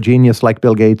educated or a genius like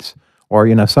Bill Gates or,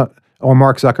 or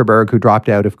Mark Zuckerberg, who dropped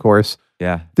out, of course.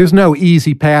 Yeah. There's no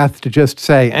easy path to just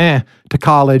say, to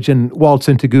college and waltz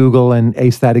into Google and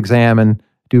ace that exam and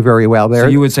do very well there. So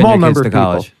you would send your kids to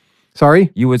college?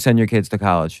 Sorry? You would send your kids to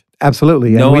college?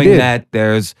 Absolutely. Knowing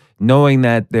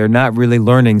that they're not really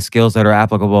learning skills that are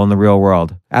applicable in the real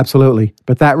world. Absolutely.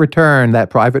 But that return, that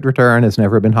private return, has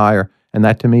never been higher. And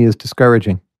that to me is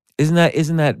discouraging. Isn't that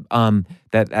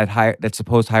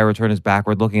supposed higher return is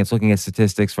backward looking? It's looking at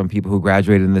statistics from people who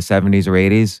graduated in the 70s or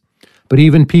 80s. But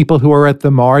even people who are at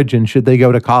the margin, should they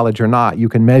go to college or not, you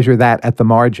can measure that at the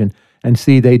margin and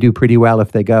see they do pretty well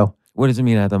if they go. What does it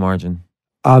mean at the margin?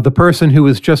 The person who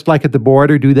is just like at the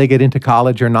border, do they get into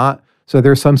college or not? So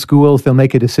there are some schools, they'll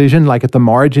make a decision like at the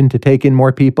margin to take in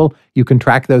more people. You can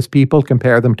track those people,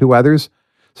 compare them to others.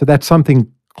 So that's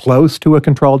something close to a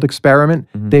controlled experiment.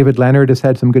 Mm-hmm. David Leonard has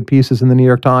had some good pieces in the New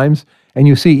York Times. And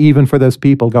you see, even for those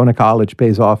people, going to college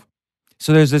pays off.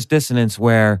 So there's this dissonance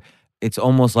where it's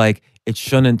almost like it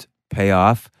shouldn't pay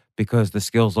off because the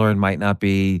skills learned might not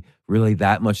be really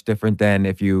that much different than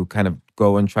if you kind of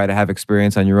go and try to have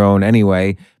experience on your own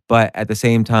anyway. But at the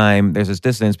same time, there's this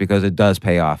dissonance because it does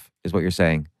pay off, is what you're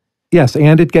saying. Yes,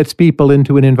 and it gets people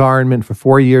into an environment for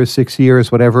 4 years, 6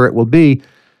 years, whatever it will be.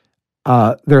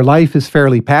 Their life is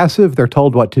fairly passive. They're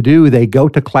told what to do. They go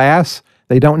to class.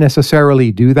 They don't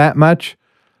necessarily do that much.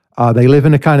 They live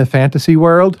in a kind of fantasy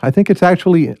world. I think it's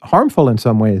actually harmful in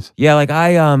some ways. Yeah, like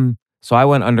so I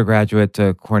went undergraduate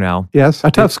to Cornell. Yes,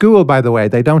 a tough school, by the way.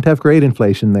 They don't have grade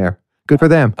inflation there. Good for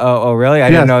them. Oh, really?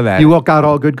 I didn't know that. You all got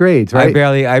all good grades, right?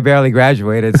 I barely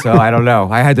graduated, so I don't know.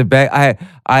 I had to beg.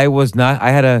 I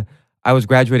was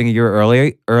graduating a year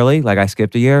early, like I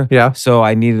skipped a year. Yeah. So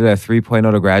I needed a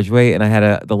 3.0 to graduate, and I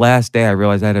had the last day I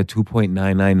realized I had a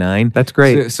 2.999. That's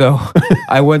great. So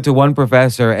I went to one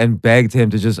professor and begged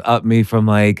him to just up me from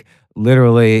like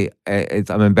literally,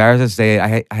 I'm embarrassed to say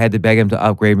it, I had to beg him to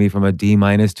upgrade me from a D-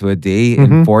 to a D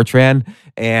in Fortran,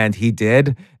 and he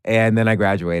did, and then I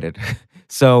graduated.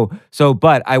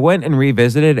 But I went and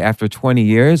revisited after 20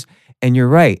 years, and you're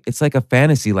right, it's like a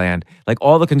fantasy land. Like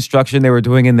all the construction they were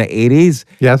doing in the 80s,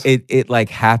 yes, it like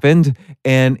happened,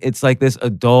 and it's like this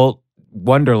adult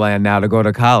wonderland now to go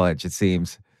to college, it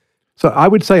seems. So I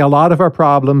would say a lot of our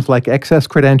problems, like excess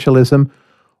credentialism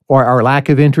or our lack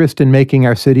of interest in making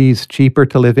our cities cheaper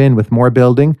to live in with more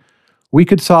building, we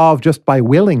could solve just by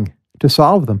willing to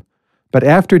solve them. But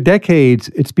after decades,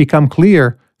 it's become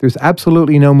clear there's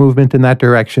absolutely no movement in that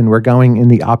direction. We're going in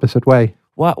the opposite way.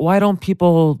 Why don't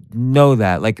people know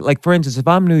that? Like for instance, if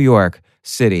I'm New York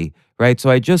City, right? So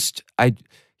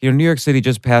New York City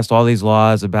just passed all these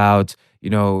laws about,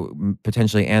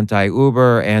 potentially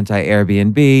anti-Uber,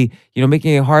 anti-Airbnb,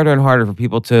 making it harder and harder for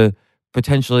people to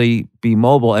potentially be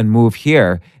mobile and move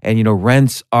here. And,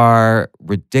 rents are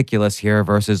ridiculous here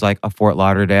versus like a Fort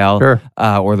Lauderdale Sure.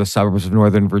 Or the suburbs of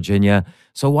Northern Virginia.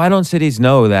 So why don't cities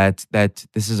know that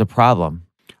this is a problem?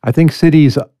 I think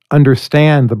cities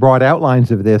understand the broad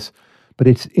outlines of this, but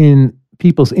it's in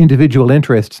people's individual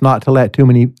interests not to let too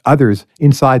many others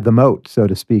inside the moat, so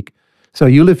to speak. So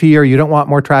you live here, you don't want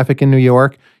more traffic in New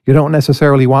York, you don't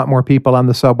necessarily want more people on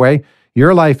the subway,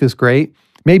 your life is great.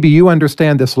 Maybe you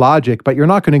understand this logic, but you're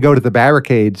not going to go to the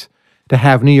barricades to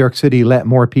have New York City let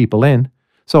more people in.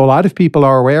 So a lot of people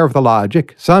are aware of the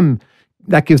logic. Some,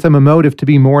 that gives them a motive to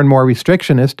be more and more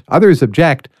restrictionist. Others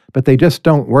object, but they just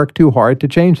don't work too hard to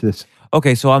change this.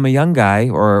 Okay, so I'm a young guy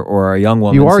or a young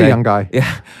woman. You are a young guy.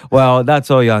 Yeah, well, not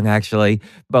so young actually.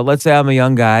 But let's say I'm a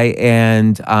young guy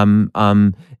and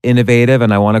I'm innovative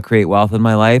and I want to create wealth in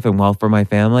my life and wealth for my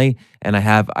family. And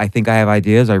I think I have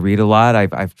ideas. I read a lot.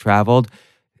 I've traveled.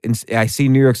 I see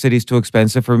New York City's too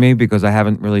expensive for me because I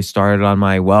haven't really started on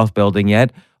my wealth building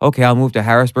yet. Okay, I'll move to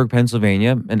Harrisburg,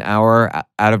 Pennsylvania, an hour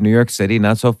out of New York City,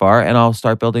 not so far, and I'll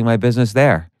start building my business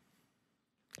there.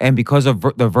 And because of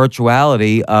the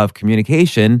virtuality of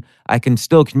communication, I can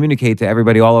still communicate to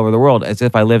everybody all over the world as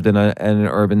if I lived in an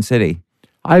urban city.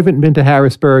 I haven't been to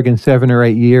Harrisburg in 7 or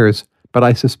 8 years, but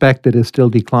I suspect it is still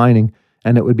declining,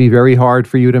 and it would be very hard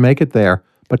for you to make it there.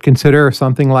 But consider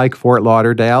something like Fort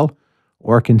Lauderdale,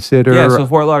 or consider... Yeah, so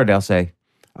Fort Lauderdale, say.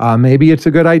 Maybe it's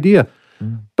a good idea.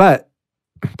 But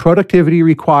productivity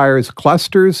requires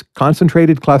clusters,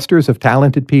 concentrated clusters of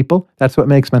talented people. That's what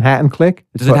makes Manhattan click.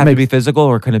 Does it have to be physical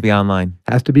or can it be online?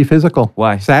 Has to be physical.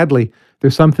 Why? Sadly,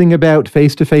 there's something about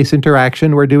face-to-face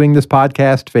interaction. We're doing this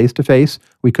podcast face-to-face.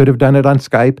 We could have done it on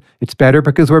Skype. It's better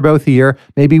because we're both here.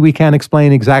 Maybe we can't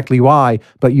explain exactly why,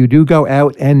 but you do go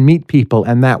out and meet people,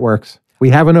 and that works.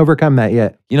 We haven't overcome that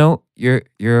yet.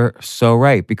 You're so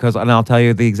right because, and I'll tell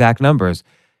you the exact numbers.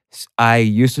 I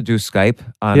used to do Skype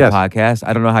on podcasts.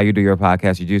 I don't know how you do your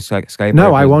podcast. You do Skype?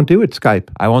 No, I won't do it Skype.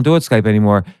 I won't do it Skype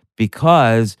anymore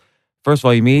because, first of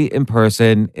all, you meet in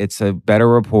person. It's a better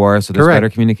rapport, so there's better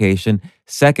communication.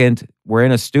 Second, we're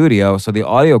in a studio, so the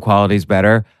audio quality is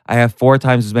better. I have 4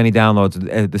 times as many downloads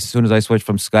as soon as I switch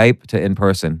from Skype to in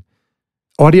person.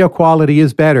 Audio quality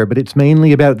is better, but it's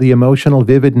mainly about the emotional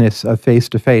vividness of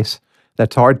face-to-face.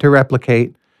 That's hard to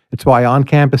replicate. It's why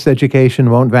on-campus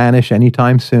education won't vanish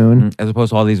anytime soon. As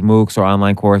opposed to all these MOOCs or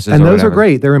online courses. And those are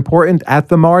great. They're important at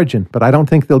the margin, but I don't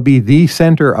think they'll be the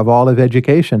center of all of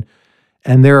education.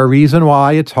 And they're a reason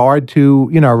why it's hard to,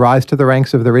 rise to the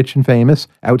ranks of the rich and famous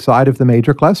outside of the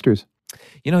major clusters.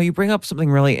 You bring up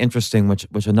something really interesting,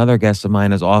 which another guest of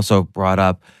mine has also brought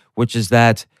up, which is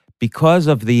that because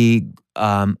of the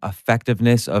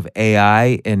effectiveness of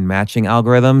AI in matching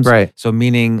algorithms, right? So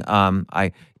meaning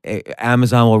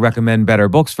Amazon will recommend better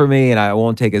books for me and I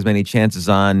won't take as many chances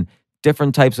on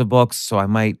different types of books, so I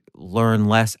might learn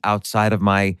less outside of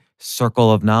my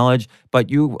circle of knowledge. But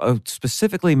you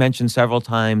specifically mentioned several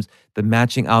times the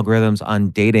matching algorithms on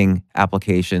dating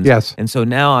applications. Yes. And so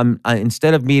now I'm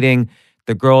instead of meeting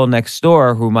the girl next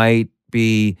door who might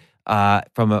be have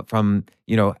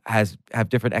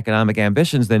different economic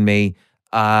ambitions than me,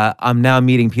 I'm now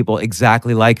meeting people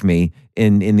exactly like me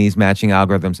in these matching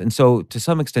algorithms. And so to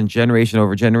some extent, generation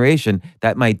over generation,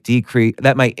 that might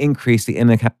increase the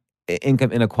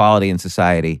income inequality in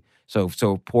society.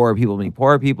 So poor people meet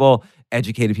poorer people,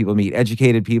 educated people meet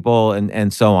educated people,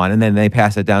 and so on. And then they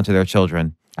pass it down to their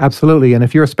children. Absolutely. And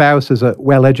if your spouse is a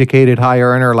well-educated high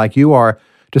earner like you are,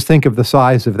 just think of the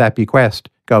size of that bequest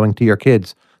going to your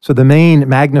kids. So the main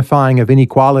magnifying of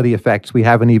inequality effects we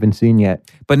haven't even seen yet.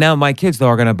 But now my kids, though,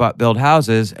 are going to build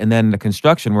houses, and then the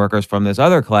construction workers from this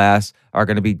other class are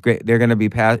going to be great. They're going to be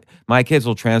my kids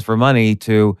will transfer money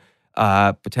to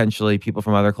potentially people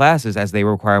from other classes as they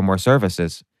require more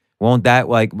services. Won't that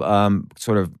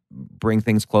sort of bring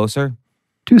things closer?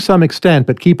 To some extent,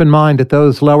 but keep in mind at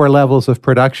those lower levels of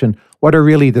production, what are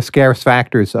really the scarce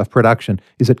factors of production?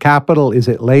 Is it capital? Is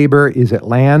it labor? Is it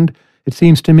land? It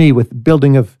seems to me with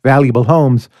building of valuable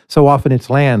homes, so often it's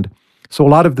land. So a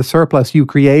lot of the surplus you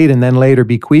create and then later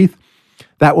bequeath,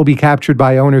 that will be captured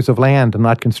by owners of land and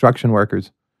not construction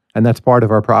workers. And that's part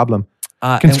of our problem.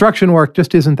 Construction work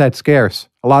just isn't that scarce.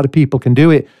 A lot of people can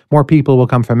do it. More people will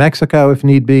come from Mexico if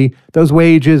need be. Those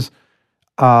wages,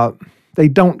 they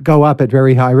don't go up at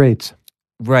very high rates.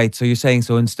 Right. So you're saying,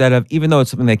 so instead of, even though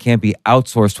it's something that can't be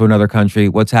outsourced to another country,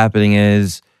 what's happening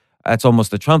is, that's almost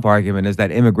the Trump argument, is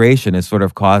that immigration is sort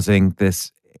of causing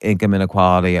this income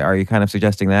inequality. Are you kind of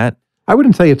suggesting that? I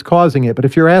wouldn't say it's causing it, but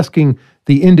if you're asking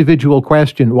the individual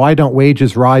question, why don't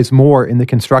wages rise more in the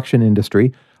construction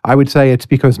industry? I would say it's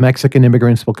because Mexican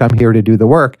immigrants will come here to do the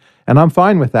work. And I'm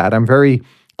fine with that. I'm very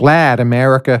glad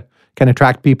America can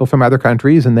attract people from other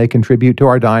countries and they contribute to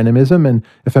our dynamism. And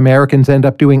if Americans end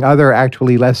up doing other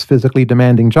actually less physically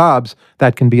demanding jobs,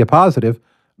 that can be a positive.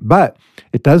 But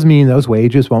it does mean those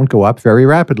wages won't go up very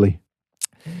rapidly.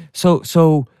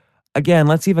 So again,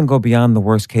 let's even go beyond the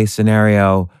worst case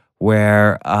scenario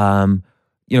where,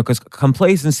 because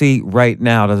complacency right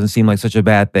now doesn't seem like such a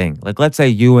bad thing. Like, let's say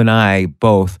you and I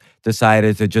both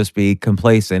decided to just be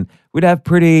complacent. We'd have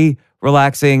pretty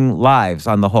relaxing lives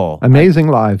on the whole. Amazing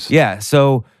lives. Yeah.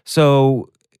 So,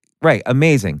 right.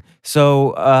 Amazing.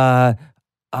 So,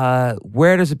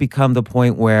 where does it become the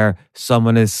point where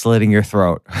someone is slitting your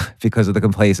throat because of the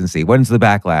complacency? When's the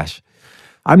backlash?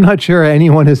 I'm not sure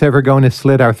anyone is ever going to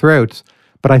slit our throats,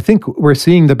 but I think we're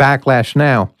seeing the backlash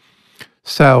now.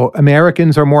 So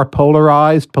Americans are more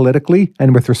polarized politically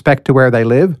and with respect to where they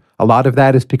live. A lot of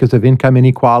that is because of income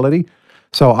inequality.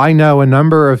 So I know a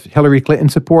number of Hillary Clinton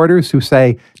supporters who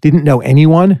say didn't know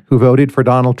anyone who voted for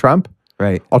Donald Trump.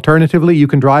 Right. Alternatively, you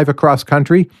can drive across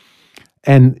country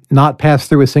and not pass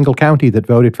through a single county that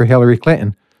voted for Hillary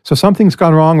Clinton. So something's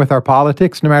gone wrong with our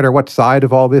politics, no matter what side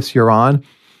of all this you're on.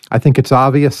 I think it's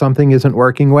obvious something isn't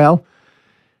working well.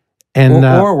 And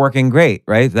or working great,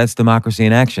 right? That's democracy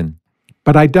in action.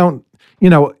 But I don't,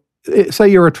 say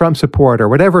you're a Trump supporter,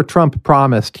 whatever Trump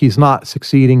promised, he's not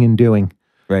succeeding in doing.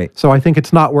 Right. So I think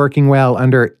it's not working well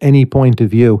under any point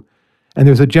of view. And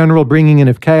there's a general bringing in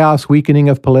of chaos, weakening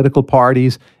of political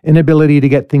parties, inability to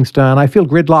get things done. I feel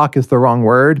gridlock is the wrong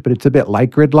word, but it's a bit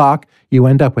like gridlock. You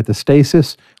end up with a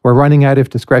stasis. We're running out of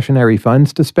discretionary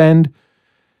funds to spend.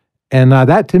 And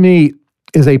that, to me,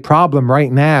 is a problem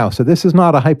right now. So this is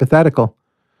not a hypothetical.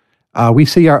 I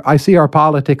see our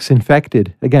politics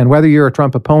infected. Again, whether you're a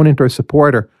Trump opponent or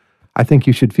supporter, I think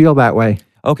you should feel that way.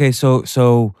 Okay,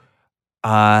 so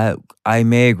I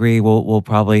may agree. We'll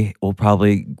probably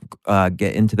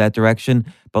get into that direction.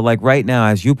 But like right now,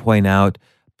 as you point out,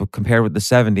 but compared with the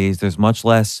 70s, there's much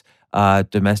less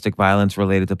domestic violence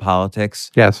related to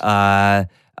politics. Yes.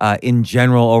 In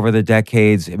general, over the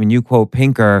decades, I mean, you quote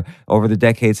Pinker, over the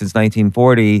decades since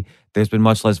 1940, there's been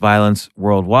much less violence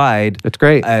worldwide. That's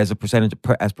great. As a percentage,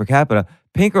 as per capita.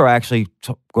 Pinker actually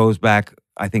goes back,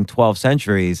 I think, 12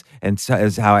 centuries, and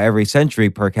says how every century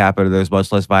per capita there's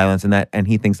much less violence, and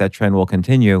he thinks that trend will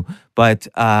continue. But,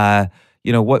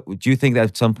 what do you think that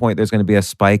at some point there's going to be a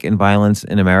spike in violence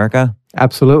in America?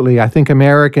 Absolutely. I think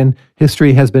American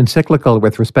history has been cyclical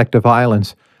with respect to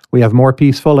violence. We have more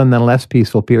peaceful and then less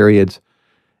peaceful periods.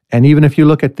 And even if you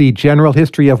look at the general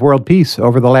history of world peace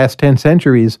over the last 10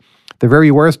 centuries, the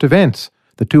very worst events,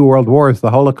 the 2 world wars,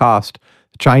 the Holocaust,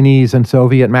 the Chinese and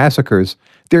Soviet massacres,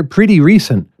 they're pretty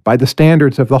recent by the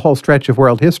standards of the whole stretch of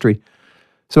world history.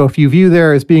 So if you view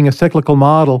there as being a cyclical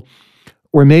model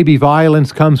where maybe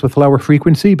violence comes with lower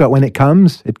frequency, but when it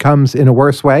comes in a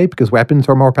worse way because weapons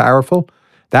are more powerful,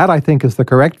 that I think is the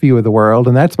correct view of the world,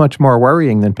 and that's much more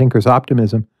worrying than Pinker's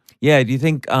optimism. Yeah, do you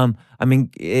think,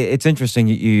 it's interesting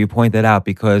you point that out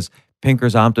because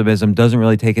Pinker's optimism doesn't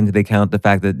really take into account the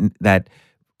fact that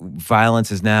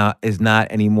violence is not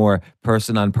anymore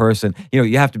person on person.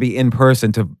 You have to be in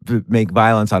person to make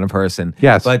violence on a person.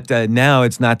 Yes. But now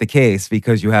it's not the case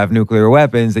because you have nuclear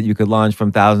weapons that you could launch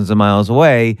from thousands of miles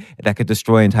away that could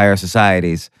destroy entire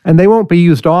societies. And they won't be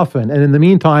used often. And in the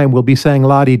meantime, we'll be saying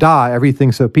la-di-da,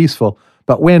 everything's so peaceful.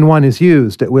 But when one is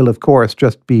used, it will, of course,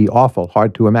 just be awful,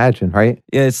 hard to imagine, right?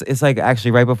 Yeah, it's like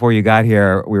actually right before you got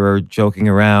here, we were joking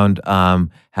around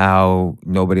how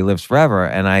nobody lives forever.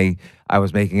 And I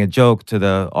was making a joke to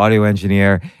the audio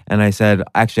engineer, and I said,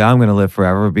 actually, I'm going to live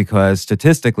forever because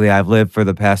statistically, I've lived for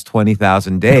the past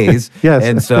 20,000 days. Yes.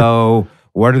 And so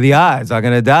what are the odds I'm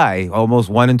going to die? Almost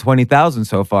 1 in 20,000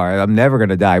 so far. I'm never going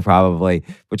to die probably,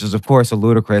 which is, of course, a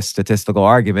ludicrous statistical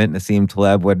argument. Nassim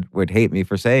Taleb would hate me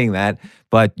for saying that.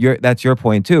 But that's your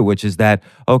point, too, which is that,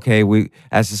 okay, we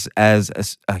as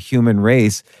a human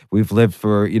race, we've lived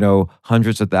for,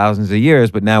 hundreds of thousands of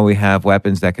years, but now we have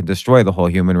weapons that can destroy the whole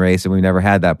human race, and we've never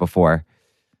had that before.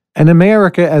 And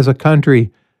America as a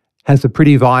country has a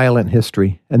pretty violent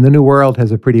history, and the New World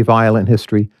has a pretty violent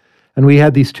history. And we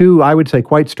had these two, I would say,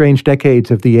 quite strange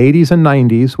decades of the 80s and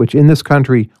 90s, which in this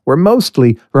country were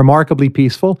mostly remarkably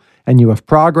peaceful. And you have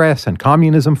progress and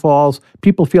communism falls.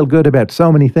 People feel good about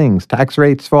so many things. Tax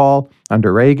rates fall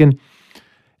under Reagan.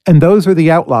 And those are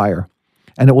the outlier.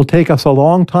 And it will take us a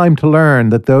long time to learn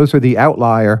that those are the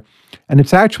outlier. And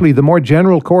it's actually the more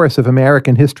general course of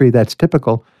American history that's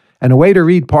typical. And a way to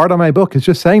read part of my book is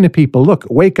just saying to people, look,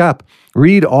 wake up,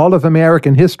 read all of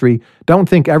American history. Don't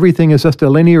think everything is just a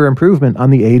linear improvement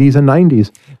on the 80s and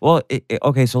 90s. Well,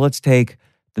 okay, so let's take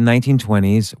the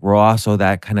 1920s, were also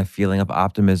that kind of feeling of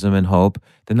optimism and hope.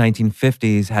 The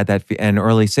 1950s had that, and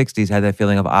early 60s had that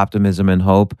feeling of optimism and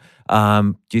hope.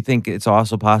 Do you think it's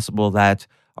also possible that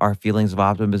our feelings of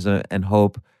optimism and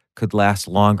hope could last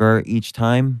longer each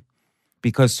time?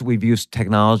 Because we've used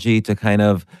technology to kind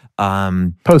of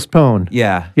postpone.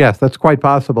 Yeah. Yes, that's quite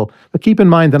possible. But keep in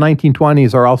mind, the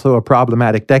 1920s are also a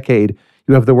problematic decade.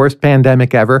 You have the worst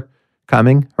pandemic ever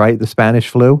coming, right? The Spanish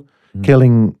flu,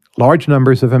 killing large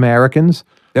numbers of Americans.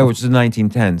 Yeah, which is the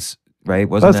 1910s, right?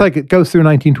 That's like it goes through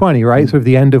 1920, right? Sort of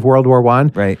the end of World War I.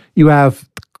 Right. You have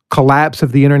collapse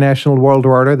of the international world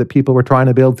order that people were trying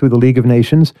to build through the League of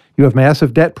Nations. You have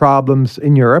massive debt problems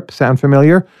in Europe. Sound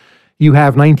familiar? You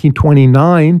have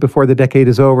 1929, before the decade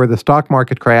is over, the stock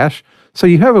market crash. So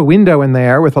you have a window in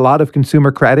there with a lot of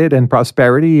consumer credit and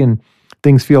prosperity, and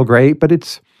things feel great, but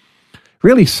it's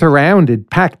really surrounded,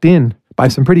 packed in by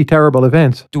some pretty terrible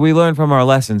events. Do we learn from our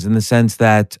lessons in the sense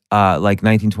that, like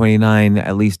 1929,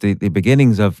 at least the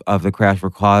beginnings of the crash were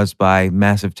caused by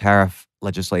massive tariff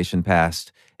legislation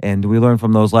passed? And do we learn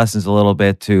from those lessons a little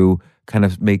bit to kind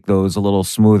of make those a little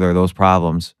smoother, those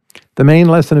problems? The main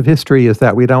lesson of history is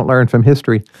that we don't learn from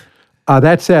history.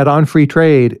 That said, on free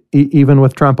trade, even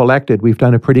with Trump elected, we've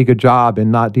done a pretty good job in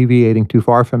not deviating too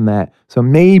far from that. So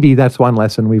maybe that's one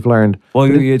lesson we've learned. Well,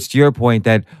 it's to your point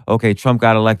that, okay, Trump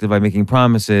got elected by making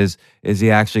promises. Is he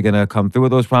actually going to come through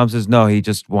with those promises? No, he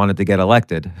just wanted to get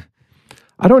elected.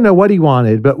 I don't know what he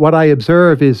wanted, but what I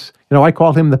observe is, I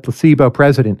call him the placebo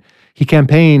president. He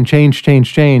campaigned, change.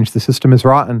 The system is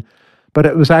rotten. But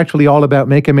it was actually all about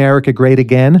make America great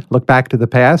again, look back to the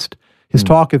past. His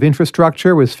talk of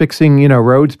infrastructure was fixing,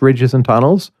 roads, bridges, and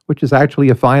tunnels, which is actually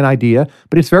a fine idea,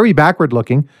 but it's very backward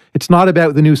looking. It's not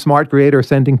about the new smart grid or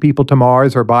sending people to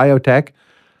Mars or biotech.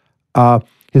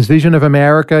 His vision of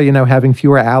America, having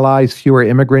fewer allies, fewer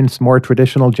immigrants, more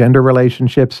traditional gender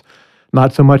relationships,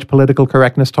 not so much political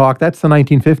correctness talk. That's the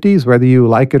 1950s, whether you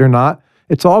like it or not.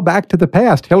 It's all back to the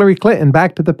past. Hillary Clinton,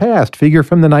 back to the past. Figure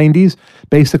from the 90s,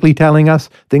 basically telling us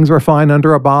things were fine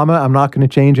under Obama. I'm not going to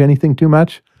change anything too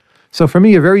much. So for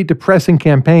me, a very depressing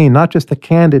campaign, not just the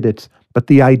candidates, but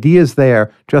the ideas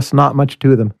there, just not much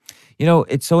to them.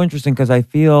 It's so interesting because I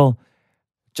feel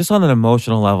just on an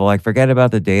emotional level, like forget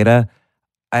about the data.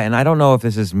 And I don't know if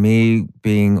this is me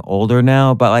being older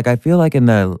now, but like I feel like in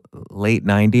the late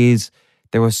 90s,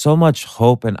 there was so much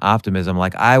hope and optimism.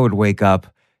 Like I would wake up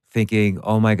thinking,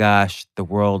 oh my gosh, the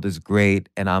world is great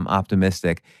and I'm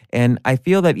optimistic. And I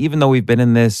feel that even though we've been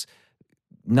in this,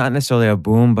 not necessarily a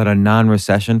boom, but a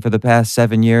non-recession for the past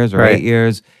 7 years or 8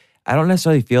 years, I don't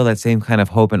necessarily feel that same kind of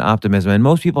hope and optimism. And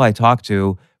most people I talk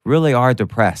to really are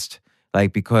depressed,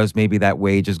 like because maybe that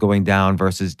wage is going down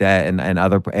versus debt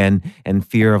and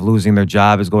fear of losing their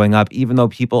job is going up. Even though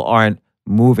people aren't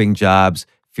moving jobs,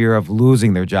 fear of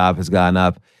losing their job has gone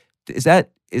up. Is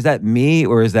that me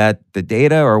or is that the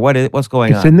data or what's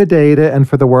going on? It's in the data, and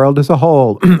for the world as a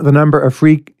whole, the number of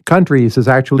free countries is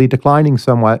actually declining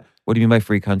somewhat. What do you mean by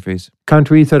free countries?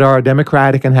 Countries that are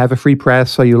democratic and have a free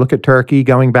press. So you look at Turkey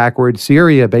going backwards,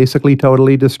 Syria basically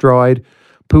totally destroyed,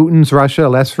 Putin's Russia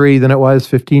less free than it was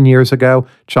 15 years ago,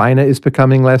 China is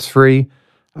becoming less free.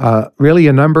 Really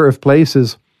a number of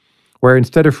places where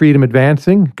instead of freedom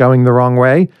advancing, going the wrong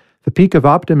way, the peak of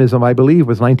optimism, I believe,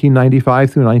 was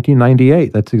 1995 through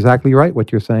 1998. That's exactly right,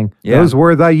 what you're saying. Yeah. Those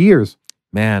were the years.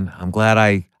 Man, I'm glad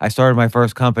I started my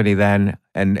first company then,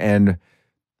 and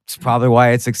it's probably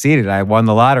why it succeeded. I won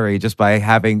the lottery just by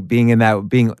being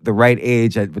the right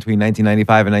age between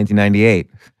 1995 and 1998.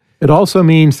 It also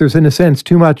means there's, in a sense,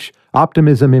 too much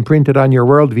optimism imprinted on your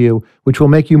worldview, which will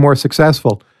make you more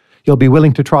successful. You'll be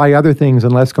willing to try other things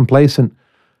and less complacent,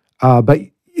 but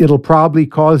it'll probably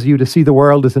cause you to see the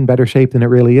world as in better shape than it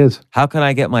really is. How can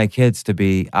I get my kids to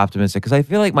be optimistic? Because I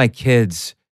feel like my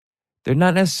kids, they're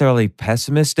not necessarily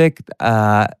pessimistic,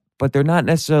 but they're not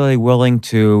necessarily willing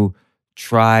to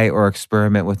try or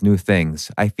experiment with new things.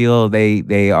 I feel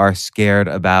they are scared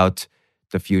about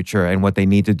the future and what they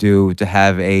need to do to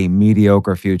have a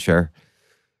mediocre future.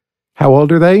 How old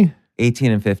are they?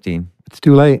 18 and 15. It's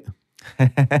too late.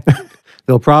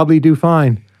 They'll probably do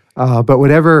fine. But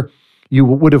whatever you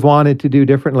would have wanted to do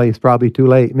differently. It's probably too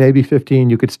late. Maybe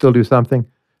 15, you could still do something.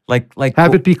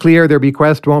 Have it be clear their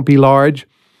bequest won't be large.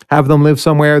 Have them live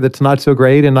somewhere that's not so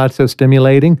great and not so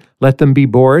stimulating. Let them be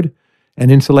bored and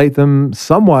insulate them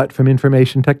somewhat from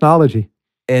information technology.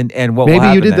 And what maybe will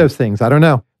happen you did then? those things. I don't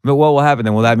know. But what will happen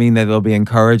then? Will that mean that they'll be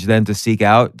encouraged then to seek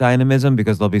out dynamism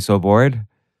because they'll be so bored?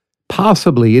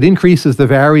 Possibly. It increases the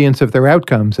variance of their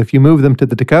outcomes. If you move them to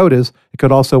the Dakotas, it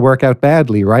could also work out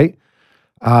badly, right?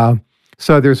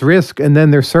 So there's risk, and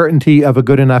then there's certainty of a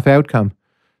good enough outcome.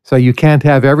 So you can't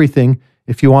have everything.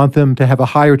 If you want them to have a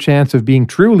higher chance of being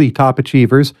truly top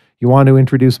achievers, you want to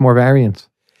introduce more variance.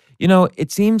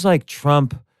 It seems like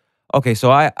Trump. Okay,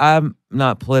 so I'm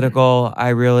not political.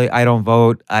 I don't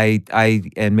vote.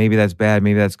 And maybe that's bad.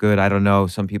 Maybe that's good. I don't know.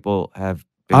 Some people have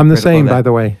been I'm the critical of same, that. by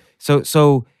the way.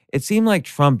 So it seemed like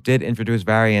Trump did introduce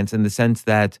variance in the sense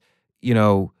that,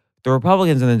 the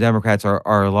Republicans and the Democrats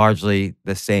are largely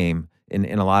the same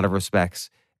in a lot of respects.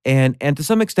 And to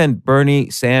some extent, Bernie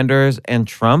Sanders and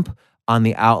Trump, on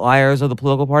the outliers of the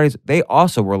political parties, they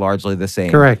also were largely the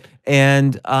same. Correct.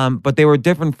 And but they were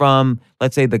different from,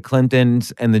 let's say, the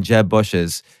Clintons and the Jeb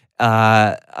Bushes.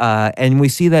 And we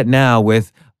see that now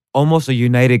with almost a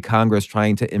united Congress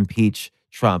trying to impeach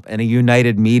Trump and a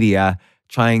united media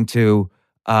trying to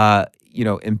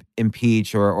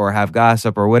impeach or have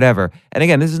gossip or whatever. And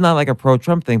again, this is not like a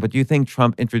pro-Trump thing, but do you think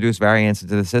Trump introduced variance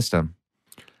into the system?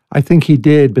 I think he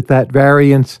did, but that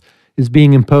variance is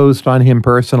being imposed on him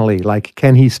personally. Like,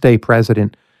 can he stay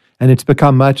president? And it's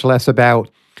become much less about,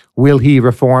 will he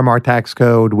reform our tax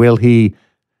code? Will he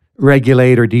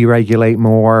regulate or deregulate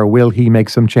more? Will he make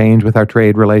some change with our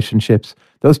trade relationships?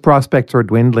 Those prospects are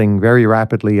dwindling very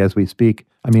rapidly as we speak.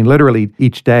 I mean, literally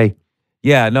each day.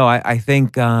 Yeah, no, I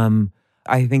think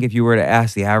if you were to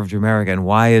ask the average American,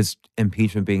 why is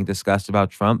impeachment being discussed about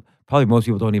Trump? Probably most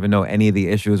people don't even know any of the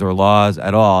issues or laws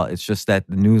at all. It's just that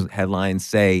the news headlines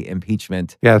say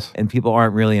impeachment. Yes. And people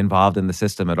aren't really involved in the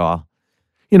system at all.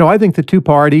 I think the two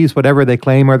parties, whatever they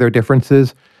claim are their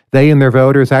differences, they and their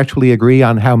voters actually agree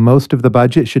on how most of the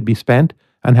budget should be spent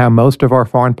and how most of our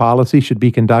foreign policy should be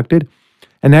conducted.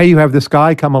 And now you have this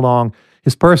guy come along.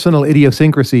 His personal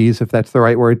idiosyncrasies, if that's the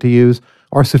right word to use,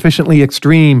 are sufficiently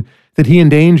extreme that he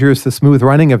endangers the smooth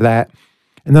running of that.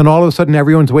 And then all of a sudden,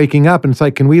 everyone's waking up, and it's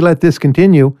like, can we let this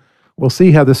continue? We'll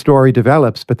see how the story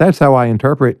develops. But that's how I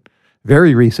interpret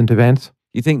very recent events.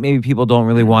 You think maybe people don't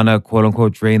really want to, quote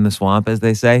unquote, drain the swamp, as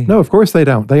they say? No, of course they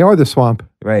don't. They are the swamp.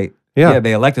 Right. Yeah.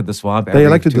 They elected the swamp They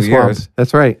elected the 2 swamp. years.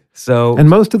 That's right. So, and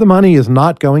most of the money is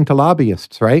not going to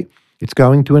lobbyists, right? It's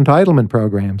going to entitlement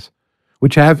programs,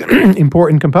 which have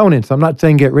important components. I'm not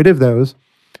saying get rid of those,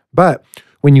 but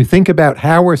when you think about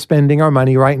how we're spending our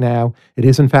money right now, it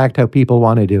is in fact how people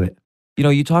want to do it.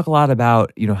 you talk a lot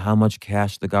about, how much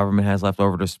cash the government has left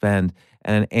over to spend.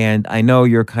 And I know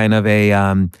you're kind of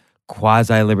a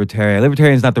quasi-libertarian.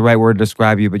 Libertarian is not the right word to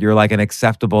describe you, but you're like an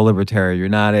acceptable libertarian. You're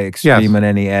not extreme on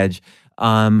any edge.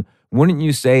 Wouldn't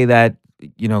you say that,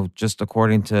 just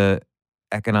according to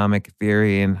economic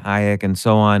theory and Hayek and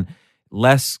so on,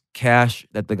 less cash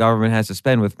that the government has to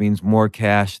spend with means more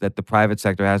cash that the private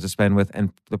sector has to spend with,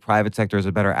 and the private sector is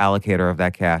a better allocator of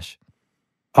that cash?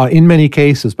 In many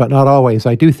cases, but not always.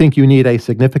 I do think you need a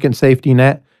significant safety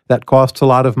net that costs a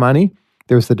lot of money.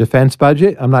 There's the defense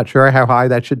budget. I'm not sure how high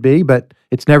that should be, but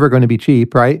it's never going to be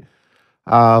cheap, right?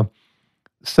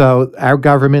 So our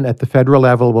government at the federal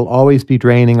level will always be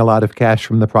draining a lot of cash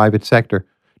from the private sector.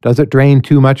 Does it drain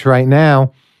too much right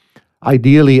now?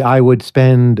 Ideally, I would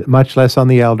spend much less on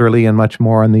the elderly and much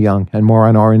more on the young and more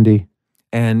on R&D.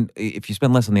 And if you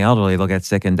spend less on the elderly, they'll get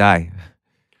sick and die.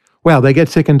 Well, they get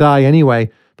sick and die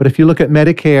anyway. But if you look at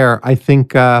Medicare, I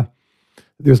think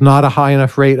there's not a high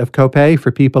enough rate of copay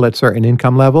for people at certain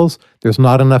income levels. There's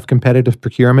not enough competitive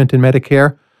procurement in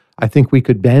Medicare. I think we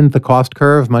could bend the cost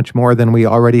curve much more than we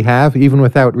already have, even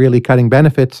without really cutting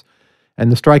benefits.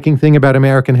 And the striking thing about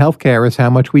American healthcare is how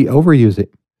much we overuse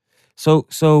it.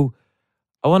 So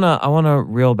I wanna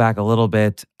reel back a little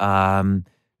bit, and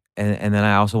then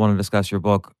I also want to discuss your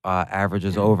book, Average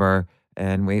is Over,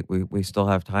 and we still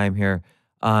have time here.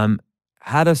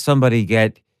 How does somebody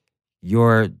get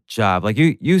your job? Like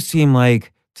you seem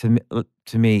like to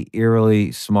me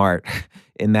eerily smart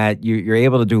in that you're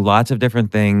able to do lots of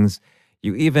different things.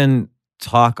 You even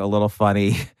talk a little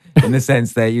funny in the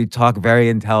sense that you talk very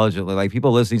intelligently. Like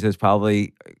people listening to this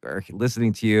probably are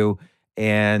listening to you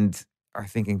and are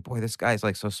thinking, boy, this guy's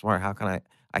like so smart. How can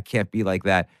I can't be like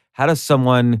that. How does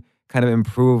someone kind of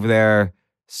improve their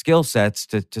skill sets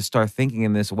to start thinking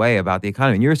in this way about the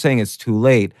economy? And you're saying it's too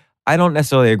late. I don't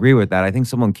necessarily agree with that. I think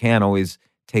someone can always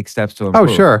take steps to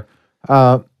improve. Oh, sure.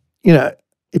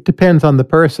 It depends on the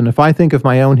person. If I think of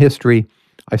my own history,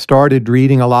 I started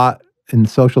reading a lot in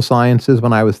social sciences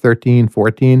when I was 13,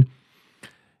 14.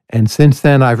 And since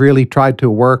then, I've really tried to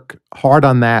work hard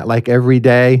on that, like every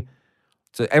day.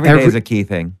 So every day is a key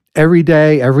thing. Every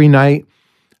day, every night.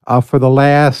 For the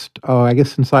last, I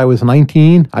guess since I was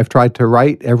 19, I've tried to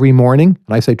write every morning.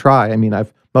 And I say try, I mean,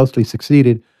 I've mostly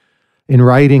succeeded in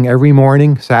writing every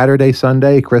morning, Saturday,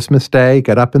 Sunday, Christmas Day,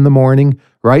 get up in the morning,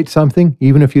 write something,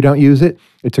 even if you don't use it.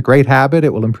 It's a great habit.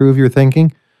 It will improve your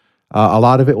thinking. A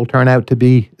lot of it will turn out to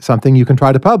be something you can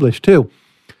try to publish too.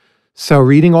 So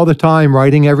reading all the time,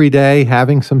 writing every day,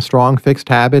 having some strong fixed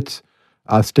habits,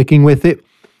 sticking with it,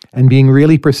 and being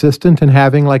really persistent and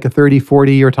having like a 30,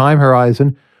 40-year time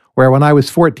horizon, where when I was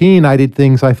 14, I did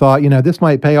things I thought, this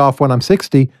might pay off when I'm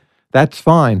 60. That's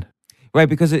fine. Right,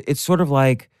 because it's sort of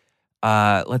like,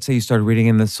 let's say you started reading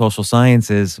in the social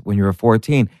sciences when you were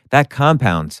 14. That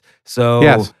compounds. So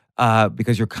Yes.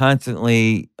 Because you're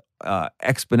constantly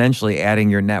exponentially adding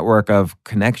your network of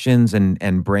connections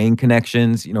and brain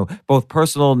connections, both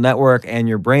personal network and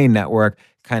your brain network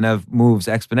kind of moves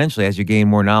exponentially as you gain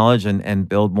more knowledge and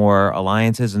build more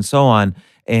alliances and so on.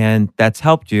 And that's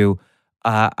helped you.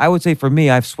 I would say for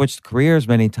me, I've switched careers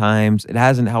many times. It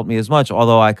hasn't helped me as much,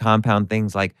 although I compound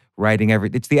things like writing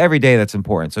it's the everyday that's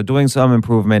important. So doing some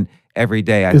improvement every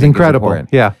day, I think incredible. is important.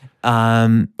 Yeah.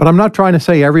 But I'm not trying to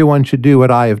say everyone should do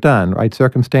what I have done, right?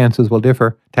 Circumstances will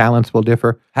differ. Talents will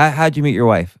differ. How'd you meet your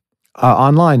wife?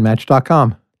 Online,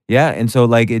 Match.com. Yeah. And so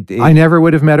like I never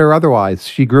would have met her otherwise.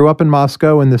 She grew up in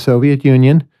Moscow in the Soviet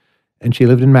Union, and she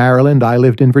lived in Maryland. I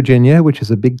lived in Virginia, which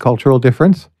is a big cultural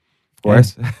difference. Of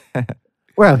course.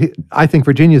 Well, I think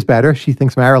Virginia's better. She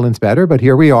thinks Maryland's better, but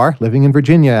here we are, living in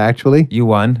Virginia, actually. You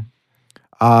won.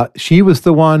 She was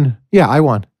the one. Yeah, I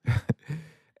won.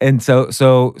 And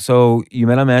so you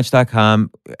met on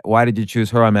Match.com. Why did you choose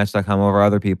her on Match.com over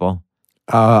other people?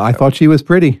 I thought she was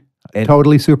pretty.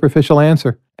 Totally superficial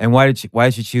answer. And why did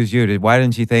she choose you? Why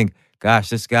didn't she think, gosh,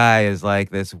 this guy is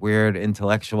like this weird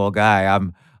intellectual guy?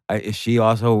 Is she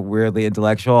also weirdly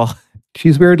intellectual?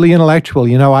 She's weirdly intellectual.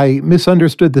 I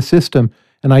misunderstood the system,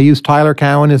 and I used Tyler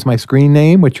Cowen as my screen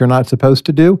name, which you're not supposed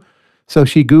to do. So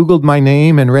she Googled my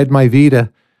name and read my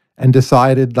Vita and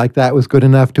decided like that was good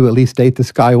enough to at least date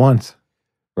this guy once.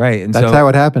 Right. And that's how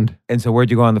it happened. And so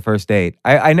where'd you go on the first date?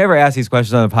 I never ask these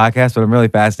questions on the podcast, but I'm really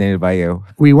fascinated by you.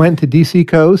 We went to D.C.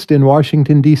 Coast in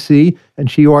Washington, D.C., and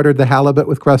she ordered the halibut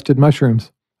with crusted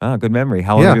mushrooms. Oh, good memory.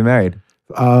 How long have you been married?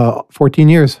 14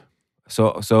 years.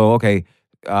 So okay.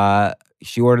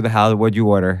 She ordered the halibut. What'd you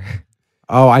order?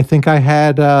 Oh, I think I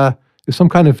had some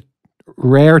kind of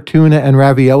rare tuna and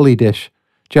ravioli dish.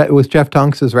 It was Jeff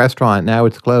Tunks's restaurant. Now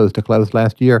it's closed. It closed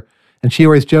last year. And she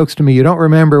always jokes to me, you don't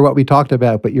remember what we talked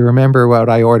about, but you remember what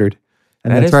I ordered.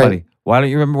 And that's right. Funny. Why don't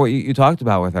you remember what you talked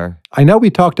about with her? I know we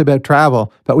talked about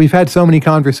travel, but we've had so many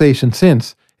conversations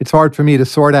since. It's hard for me to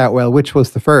sort out, which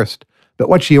was the first. But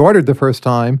what she ordered the first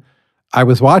time, I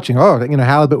was watching,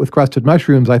 halibut with crusted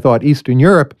mushrooms. I thought Eastern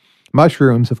Europe,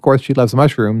 mushrooms. Of course, she loves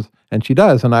mushrooms, and she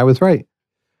does, and I was right.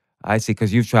 I see,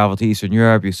 because you've traveled to Eastern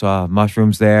Europe, you saw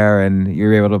mushrooms there, and you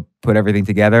were able to put everything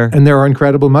together. And there are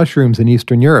incredible mushrooms in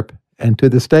Eastern Europe. And to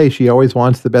this day, she always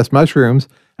wants the best mushrooms,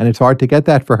 and it's hard to get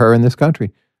that for her in this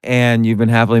country. And you've been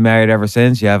happily married ever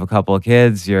since. You have a couple of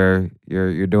kids. You're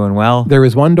doing well. There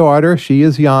is one daughter. She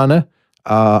is Yana.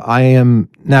 I am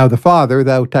now the father,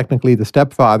 though technically the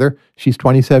stepfather. She's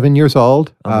 27 years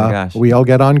old. Oh my gosh. We all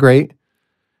get on great.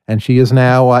 And she is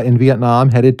now in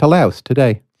Vietnam, headed to Laos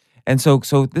today. And so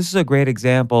this is a great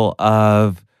example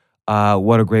of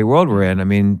what a great world we're in. I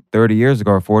mean, 30 years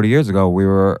ago or 40 years ago, we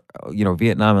were,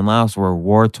 Vietnam and Laos were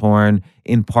war-torn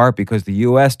in part because the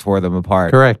U.S. tore them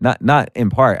apart. Correct. Not in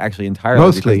part, actually entirely.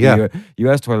 Mostly, because the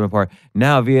U.S. tore them apart.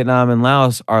 Now Vietnam and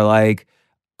Laos are like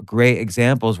great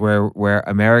examples where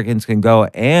Americans can go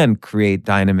and create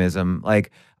dynamism.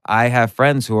 Like, I have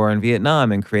friends who are in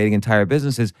Vietnam and creating entire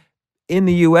businesses in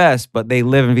the U.S., but they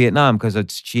live in Vietnam because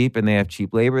it's cheap and they have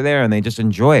cheap labor there, and they just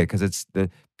enjoy it because it's the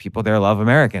people there love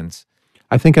Americans.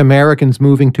 I think Americans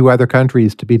moving to other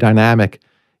countries to be dynamic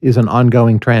is an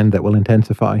ongoing trend that will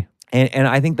intensify. And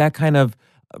I think that kind of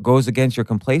goes against your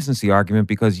complacency argument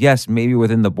because, yes, maybe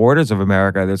within the borders of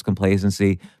America there's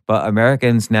complacency, but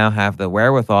Americans now have the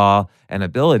wherewithal and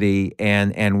ability,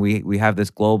 and we have this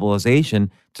globalization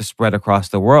to spread across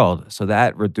the world. So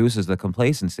that reduces the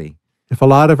complacency. If a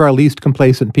lot of our least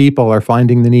complacent people are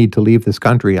finding the need to leave this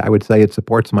country, I would say it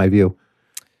supports my view.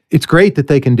 It's great that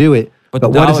they can do it, but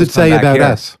what does it say about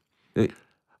us?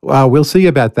 Well, we'll see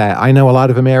about that. I know a lot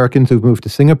of Americans who've moved to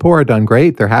Singapore, done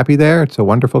great. They're happy there. It's a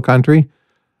wonderful country.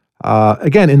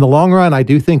 Again, in the long run, I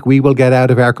do think we will get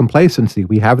out of our complacency.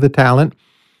 We have the talent.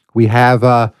 We have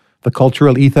the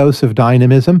cultural ethos of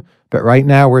dynamism. But right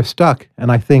now we're stuck.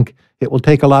 And I think it will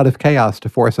take a lot of chaos to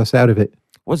force us out of it.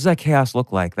 What does that chaos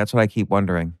look like? That's what I keep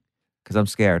wondering because I'm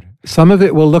scared. Some of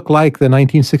it will look like the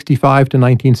 1965 to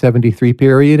 1973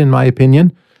 period, in my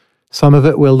opinion. Some of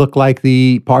it will look like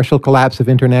the partial collapse of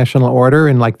international order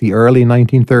in like the early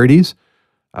 1930s.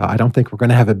 I don't think we're going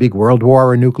to have a big world war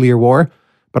or nuclear war,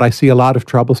 but I see a lot of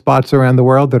trouble spots around the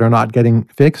world that are not getting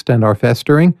fixed and are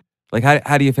festering. Like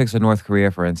how do you fix a North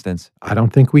Korea, for instance? I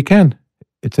don't think we can.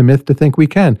 It's a myth to think we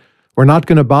can. We're not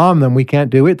going to bomb them. We can't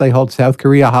do it. They hold South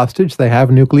Korea hostage. They have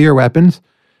nuclear weapons.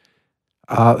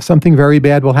 Something very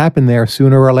bad will happen there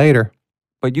sooner or later.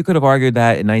 But you could have argued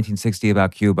that in 1960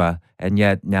 about Cuba, and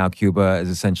yet now Cuba is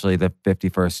essentially the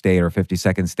 51st state or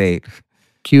 52nd state.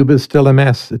 Cuba's still a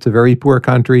mess. It's a very poor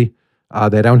country.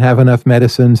 They don't have enough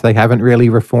medicines. They haven't really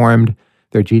reformed.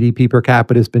 Their GDP per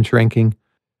capita has been shrinking.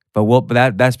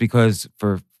 But that's because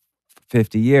for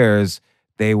 50 years,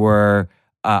 they were,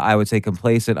 I would say,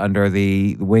 complacent under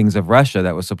the wings of Russia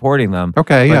that was supporting them.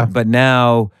 Okay, yeah. But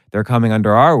now they're coming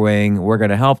under our wing. We're going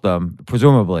to help them,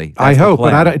 presumably. I hope,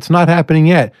 but it's not happening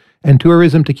yet. And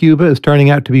tourism to Cuba is turning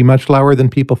out to be much lower than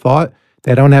people thought.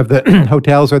 They don't have the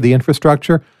hotels or the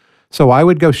infrastructure. So I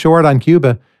would go short on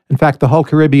Cuba. In fact, the whole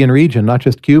Caribbean region, not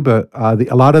just Cuba,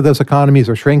 a lot of those economies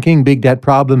are shrinking. Big debt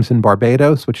problems in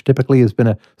Barbados, which typically has been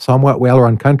a somewhat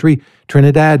well-run country.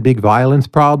 Trinidad, big violence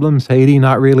problems. Haiti,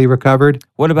 not really recovered.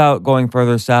 What about going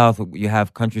further south? You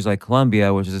have countries like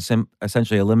Colombia, which has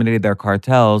essentially eliminated their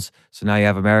cartels. So now you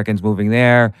have Americans moving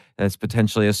there. That's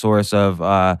potentially a source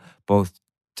of both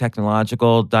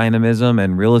technological dynamism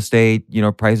and real estate.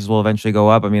 Prices will eventually go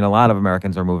up. I mean, a lot of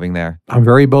Americans are moving there. I'm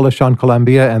very bullish on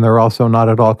Colombia, and they're also not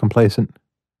at all complacent.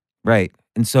 Right.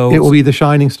 And so it will be the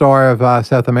shining star of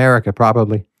South America,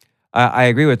 probably. I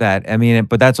agree with that. I mean,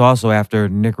 but that's also after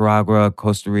Nicaragua,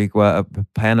 Costa Rica,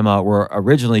 Panama were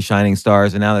originally shining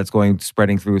stars, and now that's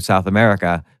spreading through South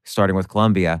America, starting with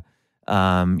Colombia.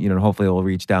 And hopefully it will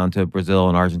reach down to Brazil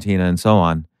and Argentina and so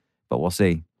on. But we'll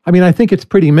see. I mean, I think it's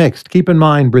pretty mixed. Keep in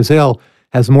mind, Brazil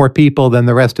has more people than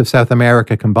the rest of South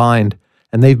America combined,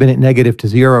 and they've been at negative to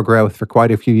zero growth for quite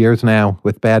a few years now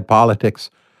with bad politics.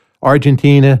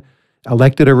 Argentina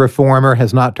elected a reformer,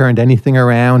 has not turned anything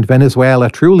around.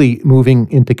 Venezuela truly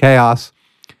moving into chaos.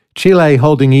 Chile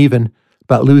holding even,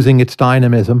 but losing its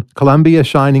dynamism. Colombia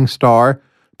shining star.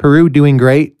 Peru doing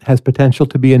great, has potential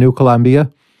to be a new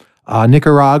Colombia.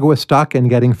 Nicaragua stuck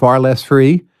and getting far less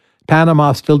free.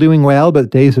 Panama still doing well,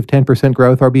 but days of 10%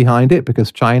 growth are behind it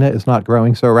because China is not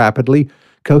growing so rapidly.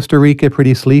 Costa Rica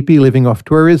pretty sleepy, living off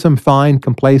tourism, fine,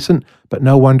 complacent, but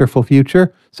no wonderful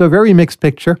future. So very mixed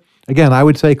picture. Again, I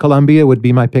would say Colombia would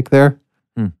be my pick there.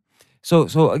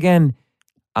 So again,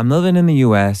 I'm living in the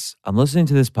U.S. I'm listening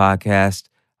to this podcast.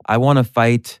 I want to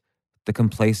fight the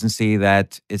complacency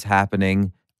that is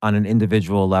happening on an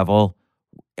individual level.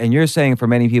 And you're saying for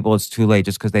many people it's too late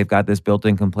just because they've got this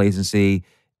built-in complacency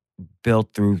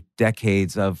built through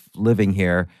decades of living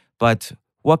here. But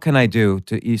what can I do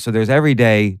so there's every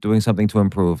day doing something to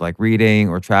improve, like reading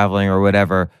or traveling or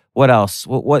whatever. What else?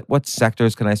 What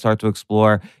sectors can I start to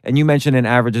explore? And you mentioned in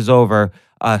Average is Over,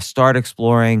 start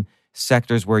exploring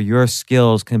sectors where your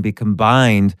skills can be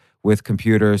combined with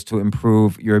computers to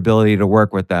improve your ability to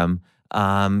work with them.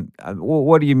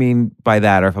 What do you mean by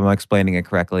that, or if I'm explaining it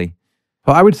correctly?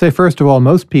 Well, I would say, first of all,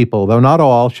 most people, though not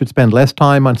all, should spend less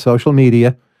time on social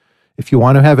media. If you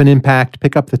want to have an impact,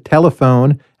 pick up the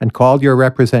telephone and call your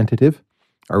representative,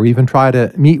 or even try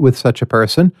to meet with such a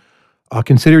person.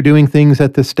 Consider doing things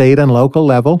at the state and local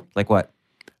level. Like what?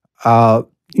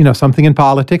 Something in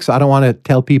politics. I don't want to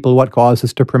tell people what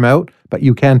causes to promote, but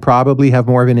you can probably have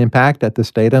more of an impact at the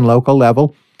state and local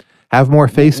level. Have more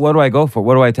face. What do I go for?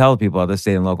 What do I tell people at the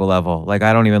state and local level? Like,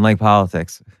 I don't even like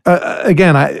politics.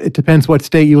 Again, it depends what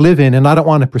state you live in, and I don't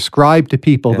want to prescribe to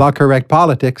people the correct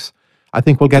politics. I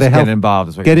think we'll get Get involved.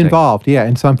 Is what get involved,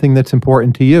 in something that's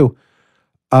important to you.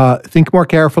 Think more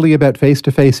carefully about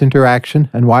face-to-face interaction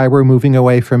and why we're moving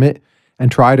away from it,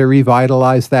 and try to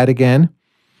revitalize that again.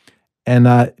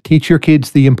 And teach your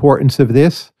kids the importance of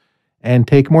this, and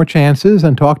take more chances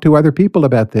and talk to other people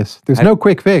about this. There's no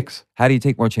quick fix. How do you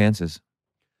take more chances?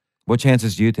 What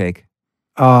chances do you take?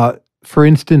 For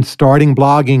instance, starting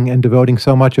blogging and devoting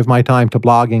so much of my time to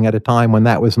blogging at a time when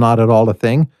that was not at all a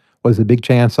thing was a big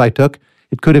chance I took.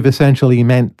 It could have essentially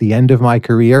meant the end of my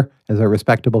career as a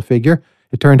respectable figure.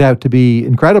 It turned out to be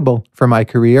incredible for my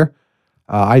career.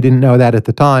 I didn't know that at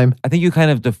the time. I think you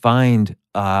kind of defined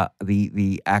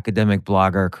the academic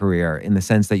blogger career in the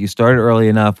sense that you started early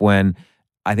enough when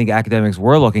I think academics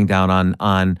were looking down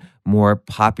on more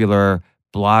popular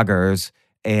bloggers,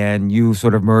 and you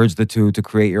sort of merged the two to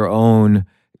create your own,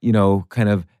 kind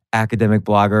of academic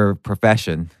blogger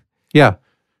profession. Yeah.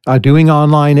 Doing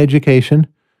online education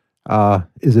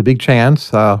is a big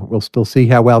chance. We'll still see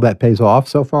how well that pays off.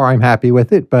 So far, I'm happy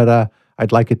with it, but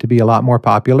I'd like it to be a lot more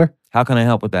popular. How can I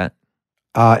help with that?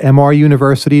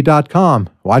 mruniversity.com.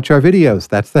 Watch our videos.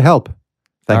 That's the help.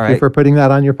 Thank you for putting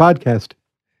that on your podcast.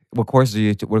 What course are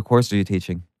you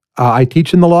teaching? I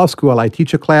teach in the law school. I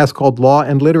teach a class called Law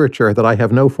and Literature that I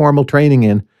have no formal training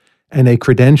in, and a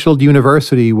credentialed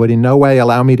university would in no way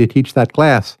allow me to teach that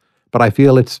class. But I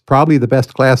feel it's probably the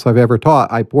best class I've ever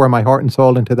taught. I pour my heart and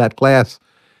soul into that class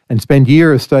and spend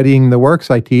years studying the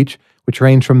works I teach, which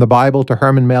range from the Bible to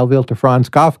Herman Melville to Franz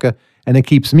Kafka, and it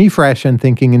keeps me fresh and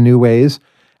thinking in new ways.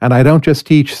 And I don't just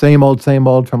teach same old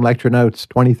from lecture notes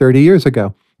 20, 30 years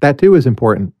ago. That too is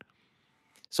important.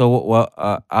 So,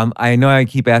 I know I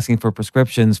keep asking for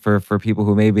prescriptions for people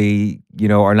who maybe,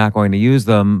 are not going to use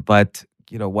them, but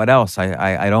what else?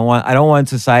 I don't want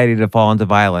society to fall into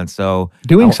violence. So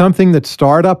doing something that's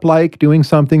startup-like, doing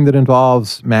something that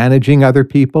involves managing other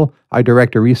people. I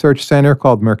direct a research center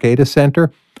called Mercatus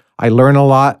Center. I learn a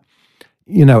lot,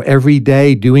 every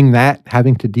day doing that,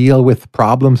 having to deal with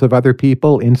problems of other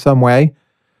people in some way.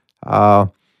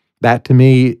 That to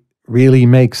me really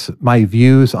makes my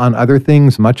views on other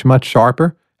things much, much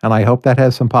sharper. And I hope that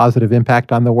has some positive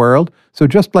impact on the world. So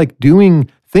just like doing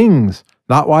things,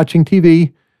 not watching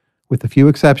TV, with a few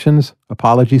exceptions.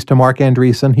 Apologies to Mark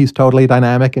Andreessen. He's totally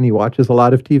dynamic and he watches a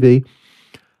lot of TV.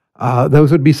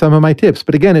 Those would be some of my tips.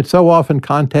 But again, it's so often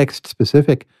context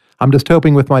specific. I'm just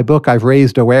hoping with my book I've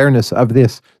raised awareness of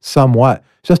this somewhat.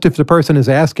 Just if the person is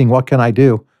asking, what can I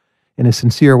do? In a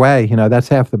sincere way, that's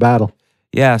half the battle.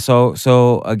 Yeah.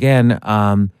 So again,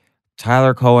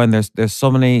 Tyler Cowen, there's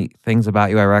so many things about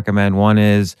you I recommend. One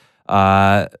is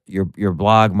your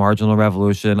blog, Marginal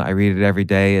Revolution. I read it every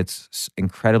day. It's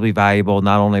incredibly valuable,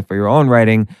 not only for your own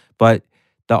writing, but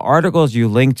the articles you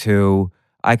link to.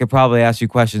 I could probably ask you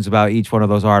questions about each one of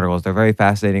those articles. They're very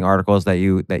fascinating articles that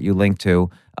you link to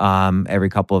every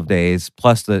couple of days.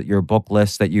 Plus, your book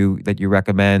lists that you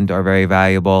recommend are very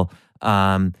valuable.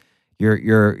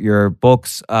 Your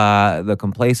books, The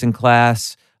Complacent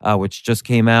Class, which just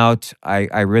came out,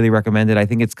 I really recommend it. I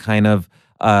think it's kind of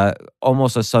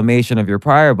almost a summation of your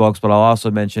prior books, but I'll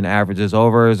also mention Average is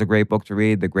Over is a great book to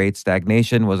read. The Great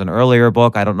Stagnation was an earlier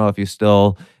book. I don't know if you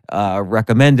still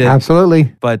recommend it.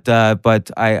 Absolutely. But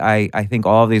I think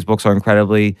all of these books are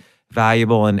incredibly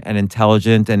valuable and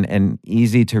intelligent and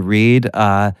easy to read.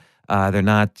 They're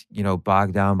not,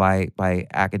 bogged down by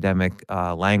academic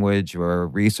language or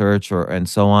research and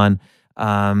so on.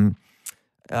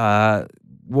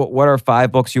 What are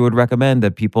 5 books you would recommend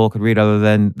that people could read other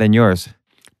than yours?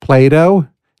 Plato,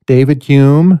 David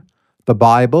Hume, the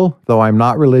Bible, though I'm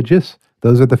not religious.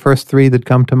 Those are the first 3 that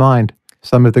come to mind.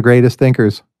 Some of the greatest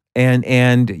thinkers.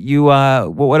 And you,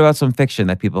 what about some fiction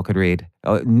that people could read?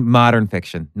 Modern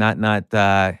fiction, not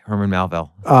Herman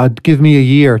Melville. Give me a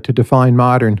year to define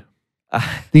modern.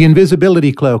 The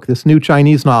Invisibility Cloak, this new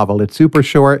Chinese novel. It's super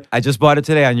short. I just bought it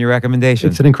today on your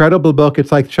recommendation. It's an incredible book.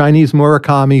 It's like Chinese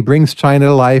Murakami, brings China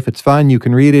to life. It's fun. You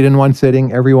can read it in one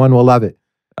sitting. Everyone will love it.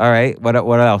 All right. What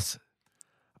else?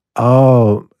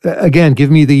 Oh, again, give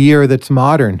me the year that's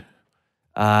modern.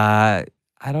 I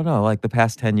don't know, like the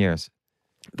past 10 years.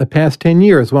 The past 10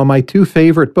 years. Well, my 2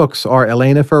 favorite books are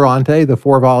Elena Ferrante, the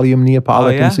 4-volume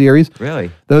Neapolitan series.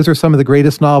 Really? Those are some of the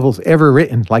greatest novels ever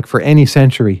written, like for any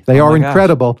century. They are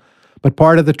incredible, but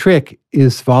part of the trick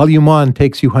is volume 1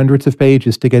 takes you hundreds of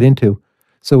pages to get into.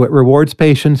 So it rewards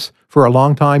patience. For a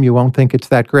long time, you won't think it's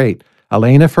that great.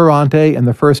 Elena Ferrante and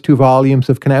the first 2 volumes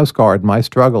of Knausgård, My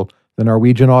Struggle, the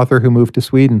Norwegian author who moved to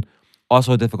Sweden.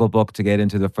 Also a difficult book to get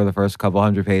into for the first couple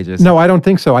hundred pages. No, I don't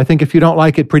think so. I think if you don't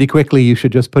like it pretty quickly, you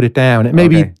should just put it down. It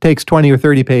maybe takes 20 or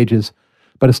 30 pages,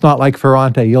 but it's not like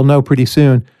Ferrante. You'll know pretty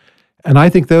soon. And I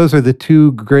think those are the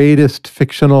 2 greatest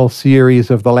fictional series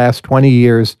of the last 20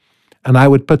 years, and I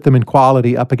would put them in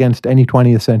quality up against any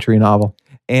 20th century novel.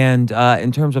 And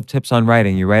in terms of tips on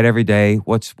writing, you write every day.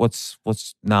 What's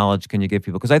knowledge can you give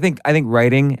people? Because I think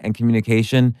writing and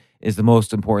communication is the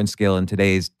most important skill in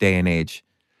today's day and age.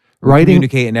 Writing,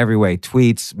 communicate in every way.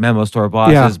 Tweets, memos to our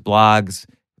bosses, blogs,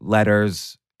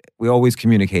 letters. We always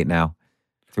communicate now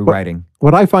through writing.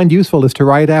 What I find useful is to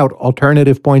write out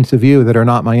alternative points of view that are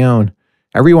not my own.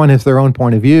 Everyone has their own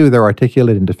point of view. They're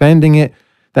articulate in defending it.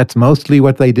 That's mostly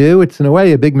what they do. It's in a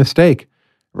way a big mistake.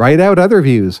 Write out other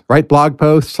views. Write blog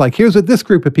posts like, here's what this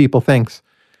group of people thinks.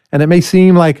 And it may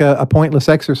seem like a pointless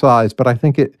exercise, but I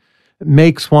think it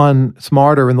makes one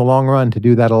smarter in the long run to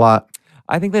do that a lot.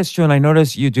 I think that's true, and I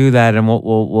notice you do that, and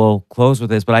we'll close with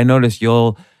this. But I notice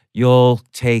you'll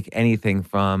take anything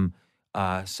from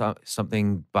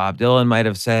something Bob Dylan might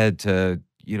have said to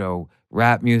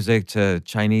rap music to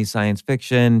Chinese science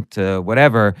fiction to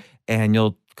whatever, and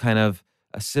you'll kind of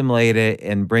assimilate it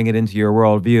and bring it into your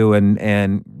worldview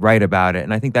and write about it.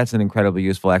 And I think that's an incredibly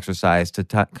useful exercise to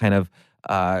kind of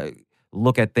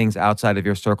look at things outside of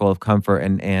your circle of comfort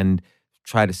and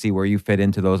try to see where you fit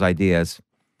into those ideas.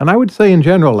 And I would say in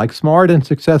general, like smart and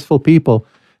successful people,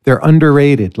 they're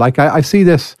underrated. Like I see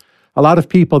this, a lot of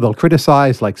people, they'll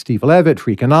criticize like Steve Levitt for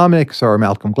economics or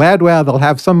Malcolm Gladwell. They'll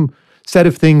have some set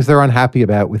of things they're unhappy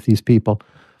about with these people.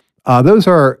 Those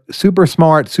are super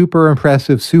smart, super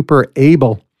impressive, super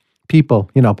able people.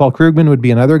 Paul Krugman would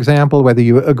be another example, whether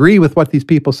you agree with what these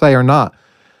people say or not.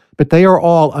 But they are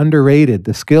all underrated.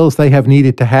 The skills they have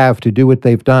needed to have to do what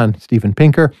they've done, Steven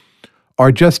Pinker,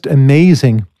 are just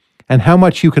amazing. And how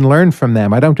much you can learn from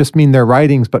them. I don't just mean their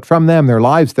writings, but from them, their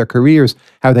lives, their careers,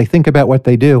 how they think about what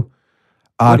they do.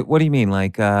 What do you mean?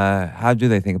 Like, how do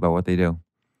they think about what they do?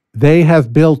 They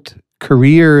have built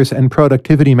careers and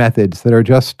productivity methods that are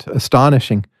just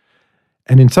astonishing.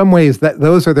 And in some ways,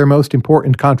 those are their most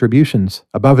important contributions,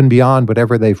 above and beyond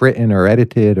whatever they've written or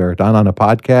edited or done on a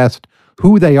podcast.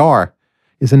 Who they are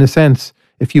is, in a sense,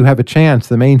 if you have a chance,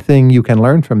 the main thing you can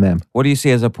learn from them. What do you see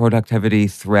as a productivity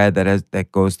thread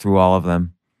that goes through all of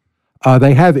them?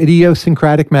 They have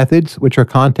idiosyncratic methods, which are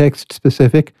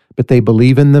context-specific, but they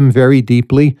believe in them very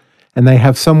deeply, and they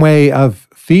have some way of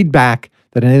feedback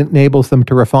that enables them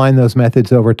to refine those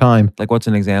methods over time. Like what's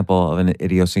an example of an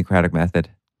idiosyncratic method?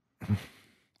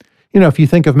 If you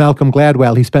think of Malcolm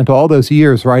Gladwell, he spent all those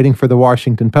years writing for the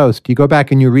Washington Post. You go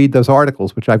back and you read those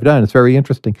articles, which I've done. It's very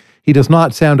interesting. He does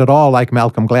not sound at all like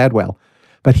Malcolm Gladwell,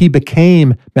 but he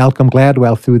became Malcolm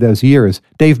Gladwell through those years.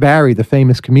 Dave Barry, the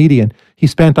famous comedian, he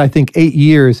spent, I think, 8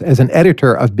 years as an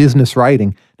editor of business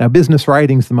writing. Now, business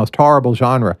writing is the most horrible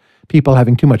genre. People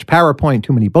having too much PowerPoint,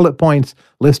 too many bullet points,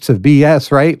 lists of BS,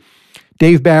 right?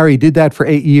 Dave Barry did that for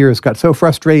 8 years, got so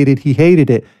frustrated, he hated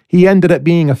it. He ended up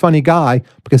being a funny guy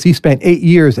because he spent 8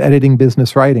 years editing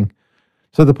business writing.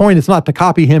 So the point is not to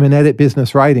copy him and edit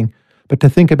business writing, but to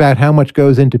think about how much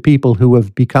goes into people who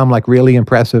have become like really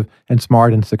impressive and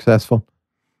smart and successful.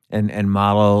 And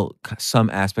model some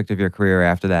aspect of your career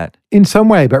after that. In some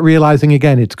way, but realizing,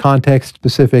 again, it's context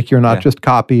specific. You're not just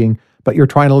copying, but you're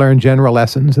trying to learn general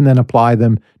lessons and then apply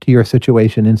them to your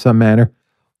situation in some manner.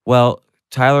 Well,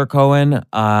 Tyler Cowen,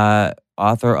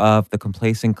 author of The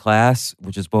Complacent Class,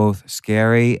 which is both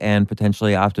scary and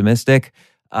potentially optimistic.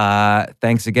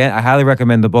 Thanks again. I highly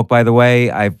recommend the book, by the way.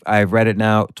 I've read it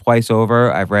now twice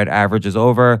over. I've read Averages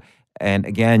Over. And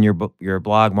again, your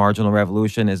blog, Marginal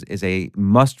Revolution, is a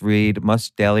must-read,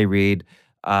 must-daily read.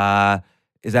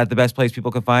 Is that the best place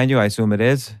people can find you? I assume it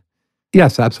is.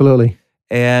 Yes, absolutely.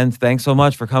 And thanks so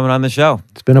much for coming on the show.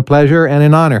 It's been a pleasure and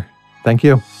an honor. Thank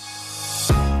you.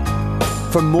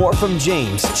 For more from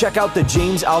James, check out The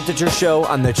James Altucher Show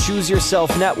on the Choose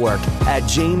Yourself Network at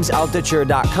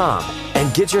jamesaltucher.com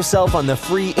and get yourself on the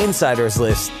free insiders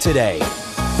list today.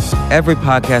 Every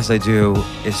podcast I do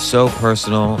is so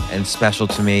personal and special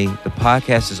to me. The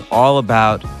podcast is all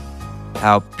about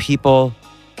how people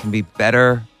can be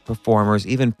better performers,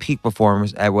 even peak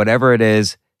performers at whatever it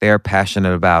is they are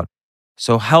passionate about.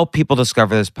 So help people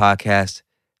discover this podcast.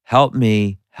 Help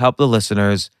me, help the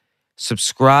listeners.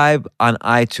 Subscribe on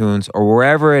iTunes or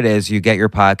wherever it is you get your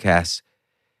podcasts.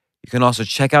 You can also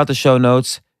check out the show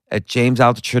notes at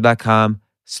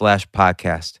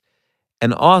jamesaltucher.com/podcast.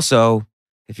 And also,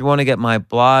 if you want to get my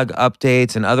blog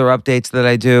updates and other updates that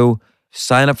I do,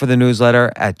 sign up for the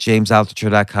newsletter at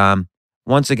jamesaltucher.com.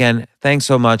 Once again, thanks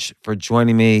so much for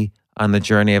joining me on the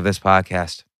journey of this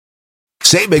podcast.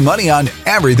 Save big money on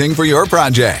everything for your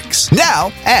projects.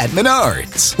 Now at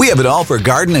Menards. We have it all for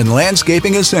garden and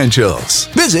landscaping essentials.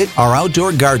 Visit our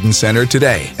outdoor garden center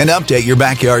today and update your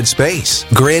backyard space.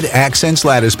 Grid Accents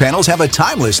lattice panels have a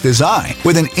timeless design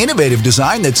with an innovative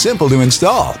design that's simple to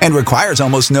install and requires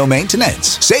almost no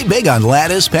maintenance. Save big on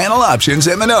lattice panel options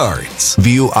at Menards.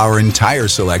 View our entire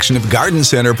selection of garden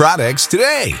center products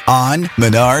today on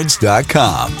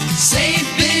Menards.com. Save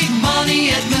big money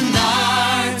at Menards.